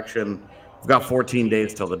positive direction, we've got 14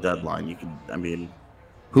 days till the deadline.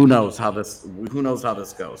 Who knows how this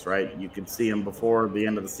goes, right? You could see him before the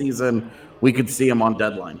end of the season. We could see him on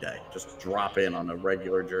deadline day. Just drop in on a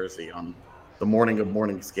regular jersey on the morning of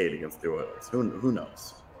morning skate against the Oilers. Who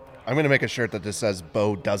knows? I'm gonna make a shirt that just says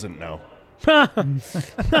Bo doesn't know. You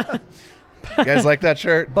guys like that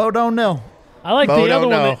shirt? Bo don't know. I like Bo the other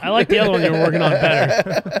don't one. know. I like the other one you were working on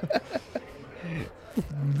better.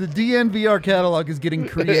 The DNVR catalog is getting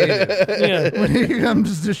creative Yeah. when it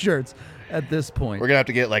comes to shirts at this point. We're gonna have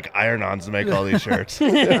to get like iron-ons to make all these shirts.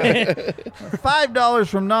 $5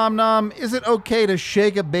 from Nom Nom. Is it okay to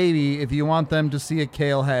shake a baby if you want them to see a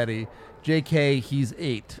Kale Hattie? JK, he's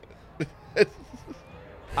 8.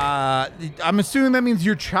 I'm assuming that means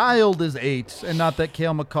your child is 8 and not that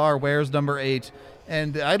Kale McCarr wears number 8.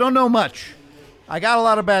 And I don't know much. I got a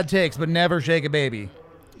lot of bad takes, but never shake a baby.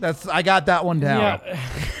 I got that one down.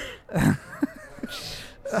 Yeah.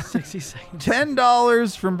 60 seconds.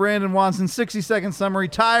 $10 from Brandon Watson. 60-second summary.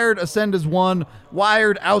 Tired, Ascend as 1.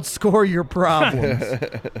 Wired, outscore your problems.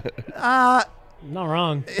 Not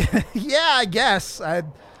wrong. Yeah, I guess.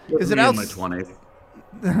 Is it Me in out? my 20s?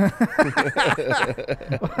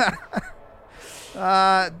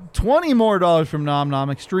 $20 more from Nom Nom.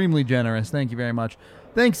 Extremely generous. Thank you very much.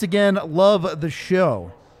 Thanks again. Love the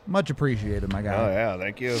show. Much appreciated, my guy. Oh yeah,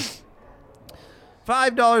 thank you.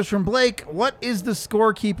 $5 from Blake. What is the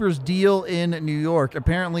scorekeeper's deal in New York?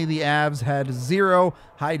 Apparently the Avs had 0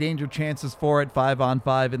 high danger chances for it,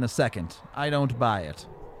 5-on-5 in the second. I don't buy it.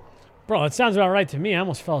 Bro, it sounds about right to me. I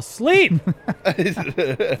almost fell asleep.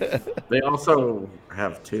 They also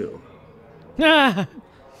have 2.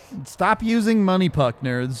 Stop using money puck,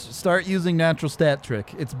 nerds. Start using natural stat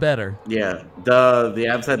trick. It's better. Yeah, the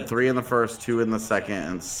Avs had 3 in the first, 2 in the second,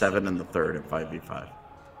 and 7 in the third at 5v5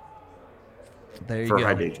 There you for go.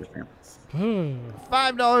 high danger chances.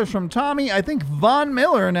 $5 from Tommy. I think Von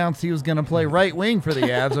Miller announced he was going to play right wing for the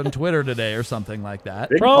Avs on Twitter today or something like that.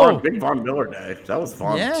 Big Von Miller day. That was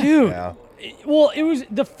fun. Yeah. Dude. Yeah. Well, it was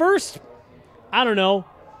the first,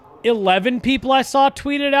 11 people I saw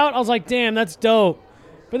tweeted out. I was like, damn, that's dope.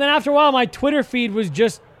 But then after a while, my Twitter feed was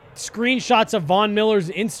just screenshots of Von Miller's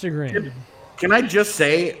Instagram. Can I just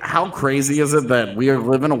say, how crazy is it that we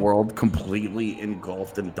live in a world completely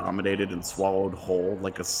engulfed and dominated and swallowed whole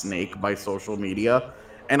like a snake by social media?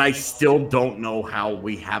 And I still don't know how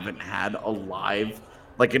we haven't had a live,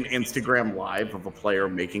 like an Instagram live of a player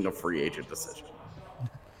making a free agent decision.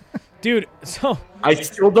 Dude, so I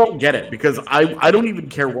still don't get it because I don't even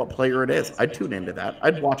care what player it is. I'd tune into that.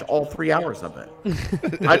 I'd watch all 3 hours of it.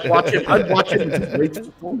 I'd watch it and wait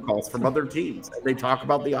for phone calls from other teams. And they talk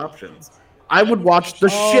about the options. I would watch the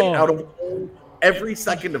shit out of every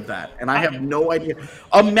second of that. And I have no idea.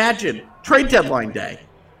 Imagine trade deadline day.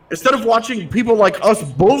 Instead of watching people like us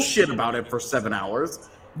bullshit about it for 7 hours,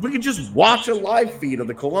 we could just watch a live feed of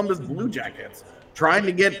the Columbus Blue Jackets trying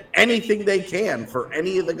to get anything they can for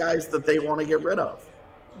any of the guys that they want to get rid of.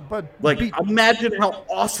 But Imagine how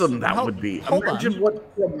awesome that would be. hold Imagine on.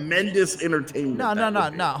 what tremendous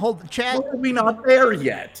entertainment. No. Hold, chat. Why are we not there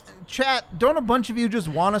yet? Chat, don't a bunch of you just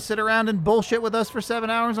want to sit around and bullshit with us for 7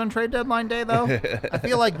 hours on trade deadline day, though? I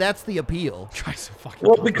feel like that's the appeal. try some fucking.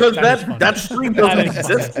 Well, because is funny. that stream doesn't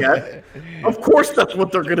exist yet. Of course, that's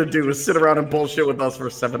what they're gonna do is sit around and bullshit with us for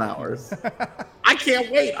 7 hours. I can't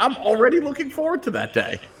wait. I'm already looking forward to that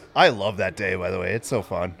day. I love that day, by the way. It's so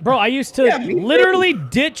fun. Bro, I used to Yeah, me too. literally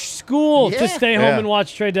ditch school Yeah. to stay home Yeah. and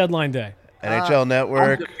watch trade deadline day. NHL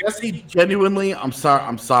Network. Jesse, genuinely, I'm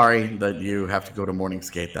sorry that you have to go to morning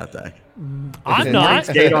skate that day. I'm not.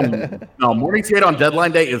 Morning skate on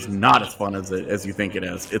deadline day is not as fun as you think it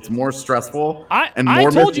is. It's more stressful and I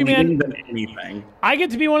more told you, misleading man, than anything. I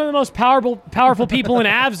get to be one of the most powerful people in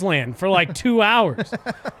Avs land for like 2 hours.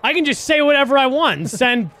 I can just say whatever I want and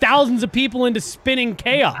send thousands of people into spinning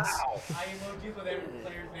chaos.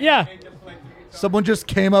 Yeah. Someone just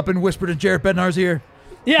came up and whispered in Jared Bednar's ear.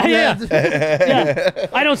 Yeah.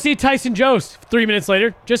 I don't see Tyson Jost 3 minutes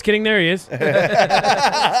later. Just kidding. There he is.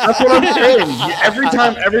 That's what I'm saying.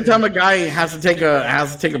 Every time a guy has to take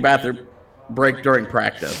a bathroom break during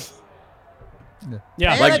practice.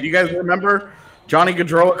 Yeah. Like, do you guys remember Johnny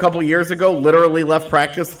Gaudreau a couple years ago literally left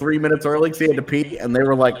practice 3 minutes early because he had to pee, and they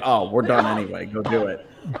were like, "Oh, we're done anyway. Go do it."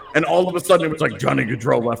 And all of a sudden, it was like Johnny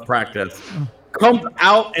Gaudreau left practice. Comes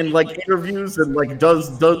out and like interviews and like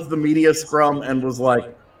does the media scrum and was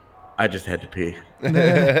like, "I just had to pee."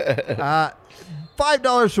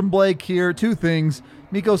 $5 from Blake here. Two things.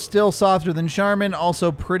 Mikko's still softer than Sharman,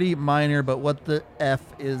 also pretty minor, but what the F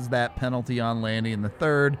is that penalty on Landy in the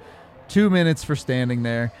third? 2 minutes for standing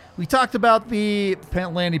there. We talked about the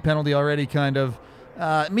Landy penalty already, kind of.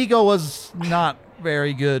 Mikko was not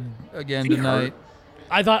very good again tonight.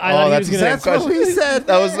 I thought he was going to. That's what we said.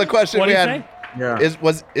 That was the question What we did he had. say? Yeah.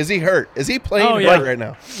 Is he hurt? Is he playing right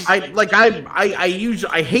now?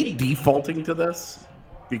 I hate defaulting to this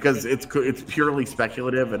because it's purely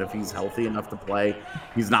speculative, and if he's healthy enough to play,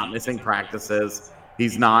 he's not missing practices.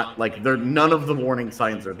 He's not none of the warning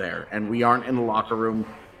signs are there, and we aren't in the locker room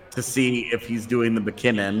to see if he's doing the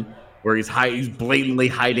McKinnon where he's blatantly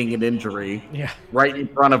hiding an injury right in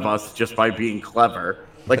front of us just by being clever.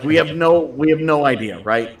 Like we have no idea,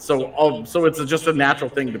 right? So it's just a natural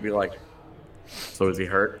thing to be like, so is he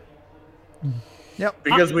hurt? Yep.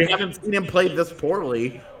 Because we haven't seen him play this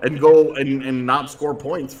poorly and go and not score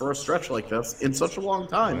points for a stretch like this in such a long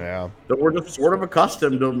time. Yeah. That we're just sort of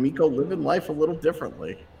accustomed to Mikko living life a little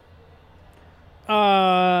differently.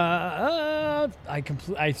 I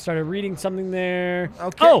started reading something there.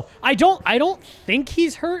 Okay. Oh, I don't think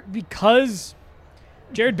he's hurt because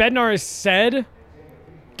Jared Bednar has said,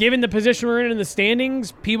 given the position we're in the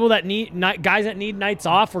standings, people that guys that need nights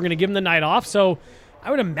off, we're going to give them the night off. So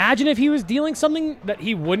I would imagine if he was dealing something that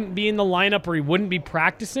he wouldn't be in the lineup or he wouldn't be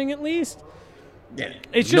practicing at least. Yeah.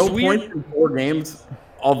 It's just no weird. points in 4 games,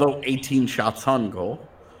 although 18 shots on goal.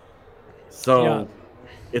 So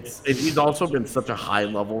he's also been such a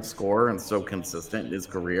high-level scorer and so consistent in his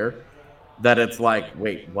career that it's like,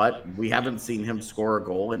 wait, what? We haven't seen him score a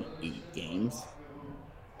goal in 8 games.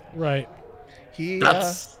 Right.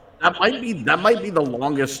 That might be the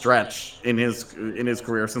longest stretch in his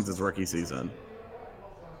career since his rookie season.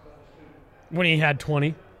 When he had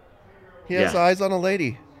 20. He has eyes on a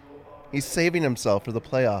lady. He's saving himself for the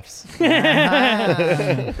playoffs.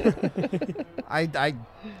 I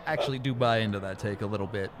actually do buy into that take a little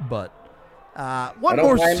bit, but I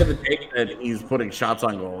don't buy into the take that he's putting shots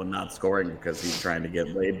on goal and not scoring because he's trying to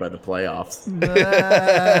get laid by the playoffs.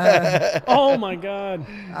 Oh my God.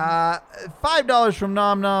 $5 from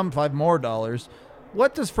Nom Nom, $5 more.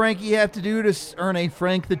 What does Frankie have to do to earn a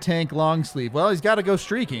Frank the Tank long sleeve? Well, he's got to go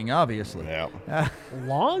streaking, obviously. Yeah.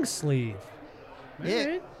 Long sleeve.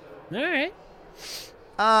 Yeah. All right.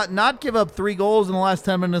 Not give up 3 goals in the last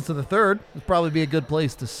 10 minutes of the third would probably be a good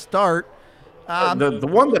place to start. The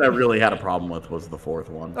one that I really had a problem with was the 4th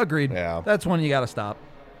one. Agreed. Yeah. That's one you got to stop.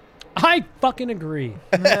 I fucking agree.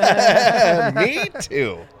 Me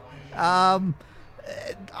too. How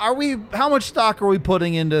much stock are we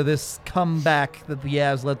putting into this comeback that the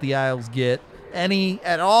Avs let the Isles get? Any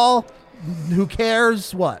at all? Who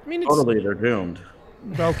cares? What? I mean, Totally, they're doomed.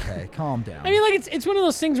 Okay, calm down. I mean, like it's one of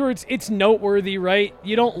those things where it's noteworthy, right?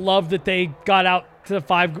 You don't love that they got out to the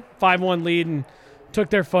 5-1 lead and took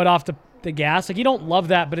their foot off the gas. Like, you don't love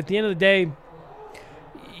that, but at the end of the day,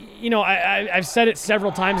 you know, I've said it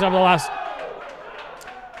several times over the last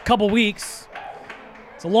couple weeks.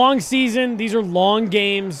 It's a long season. These are long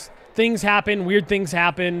games. Things happen. Weird things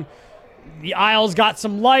happen. The Isles got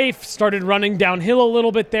some life, started running downhill a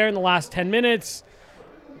little bit there in the last 10 minutes.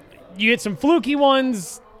 You get some fluky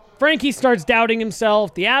ones. Frankie starts doubting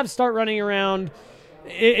himself. The Avs start running around.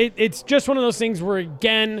 It's just one of those things where,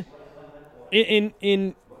 again,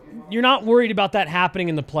 you're not worried about that happening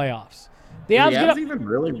in the playoffs. The Avs even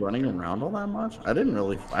really running around all that much? I didn't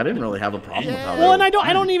really have a problem with how. Well, and I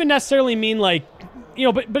don't even necessarily mean like, you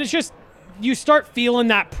know, but it's just you start feeling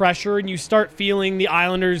that pressure and you start feeling the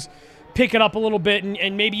Islanders pick it up a little bit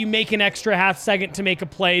and maybe you make an extra half second to make a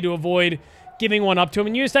play to avoid giving one up to him,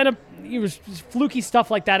 and you just end up fluky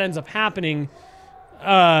stuff like that ends up happening.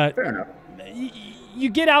 Fair enough. you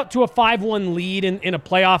get out to a 5-1 lead in a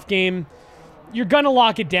playoff game, you're going to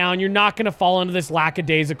lock it down. You're not going to fall into this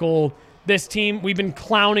lackadaisical, this team, we've been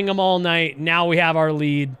clowning them all night. Now we have our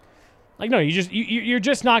lead. Like, no, you're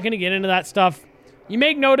just not going to get into that stuff. You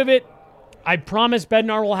make note of it. I promise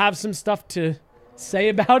Bednar will have some stuff to say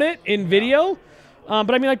about it in video.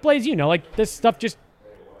 But I mean, like, Blaze, like this stuff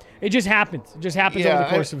it just happens. It just happens over the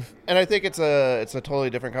course of. And I think it's a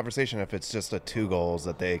totally different conversation if it's just a 2 goals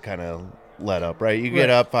that they kind of let up, right? You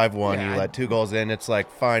get up 5-1, you let 2 goals in. It's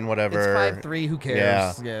like, fine, whatever. It's 5-3. Who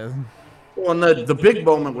cares? Yeah. Well, and the big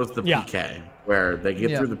moment was the PK, where they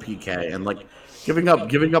get through the PK and like giving up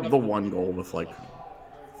the 1 goal with like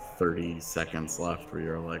 30 seconds left, where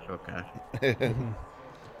you're like, okay.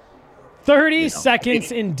 30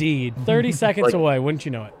 seconds indeed. 30 seconds away, wouldn't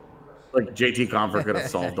you know it? Like JT Confer could have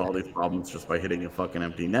solved all these problems just by hitting a fucking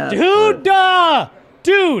empty net.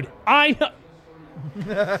 Dude, I know.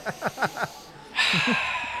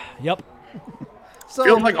 Yep. So,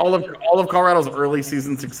 feels like all of Colorado's early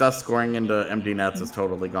season success scoring into empty nets has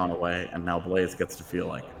totally gone away, and now Blaze gets to feel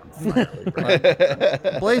like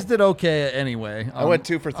Blaze did okay anyway. I went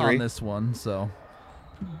 2 for 3 on this one, so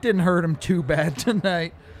didn't hurt him too bad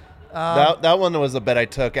tonight. That one was a bet I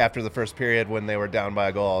took after the first period when they were down by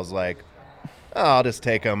a goal. I was like, I'll just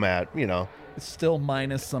take them at, It's still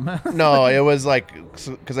minus somehow. No, it was like,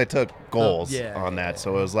 because I took goals on that,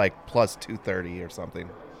 so it was like plus 230 or something.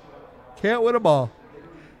 Can't win a ball.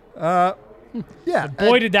 Yeah.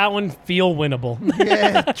 Boy, did that one feel winnable.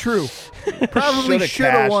 Yeah, true. Probably should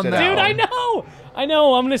have won that. Dude, I know.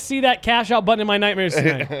 I'm going to see that cash out button in my nightmares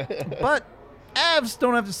tonight. But Avs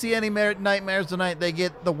don't have to see any nightmares tonight. They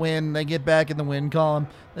get the win. They get back in the win column.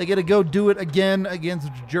 They get to go do it again against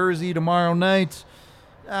Jersey tomorrow night.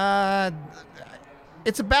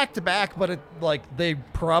 It's a back-to-back, but they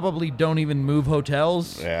probably don't even move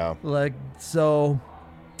hotels. Yeah. So.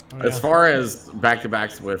 As far as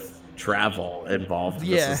back-to-backs with travel involved,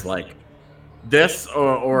 this is like this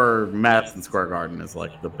or Madison Square Garden is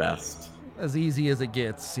like the best. As easy as it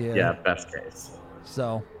gets. Yeah, best case.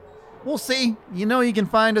 So we'll see. You can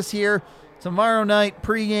find us here tomorrow night,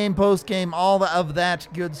 pregame, postgame, all of that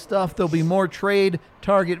good stuff. There'll be more trade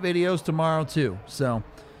target videos tomorrow too. So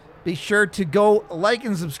be sure to go like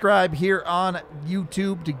and subscribe here on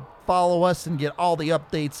YouTube to follow us and get all the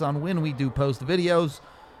updates on when we do post videos.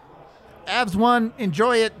 Avs won.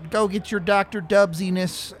 Enjoy it. Go get your Dr.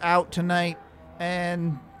 Dubsiness out tonight.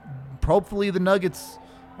 And hopefully the Nuggets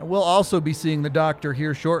will also be seeing the doctor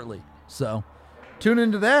here shortly. So tune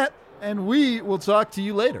into that, and we will talk to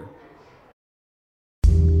you later.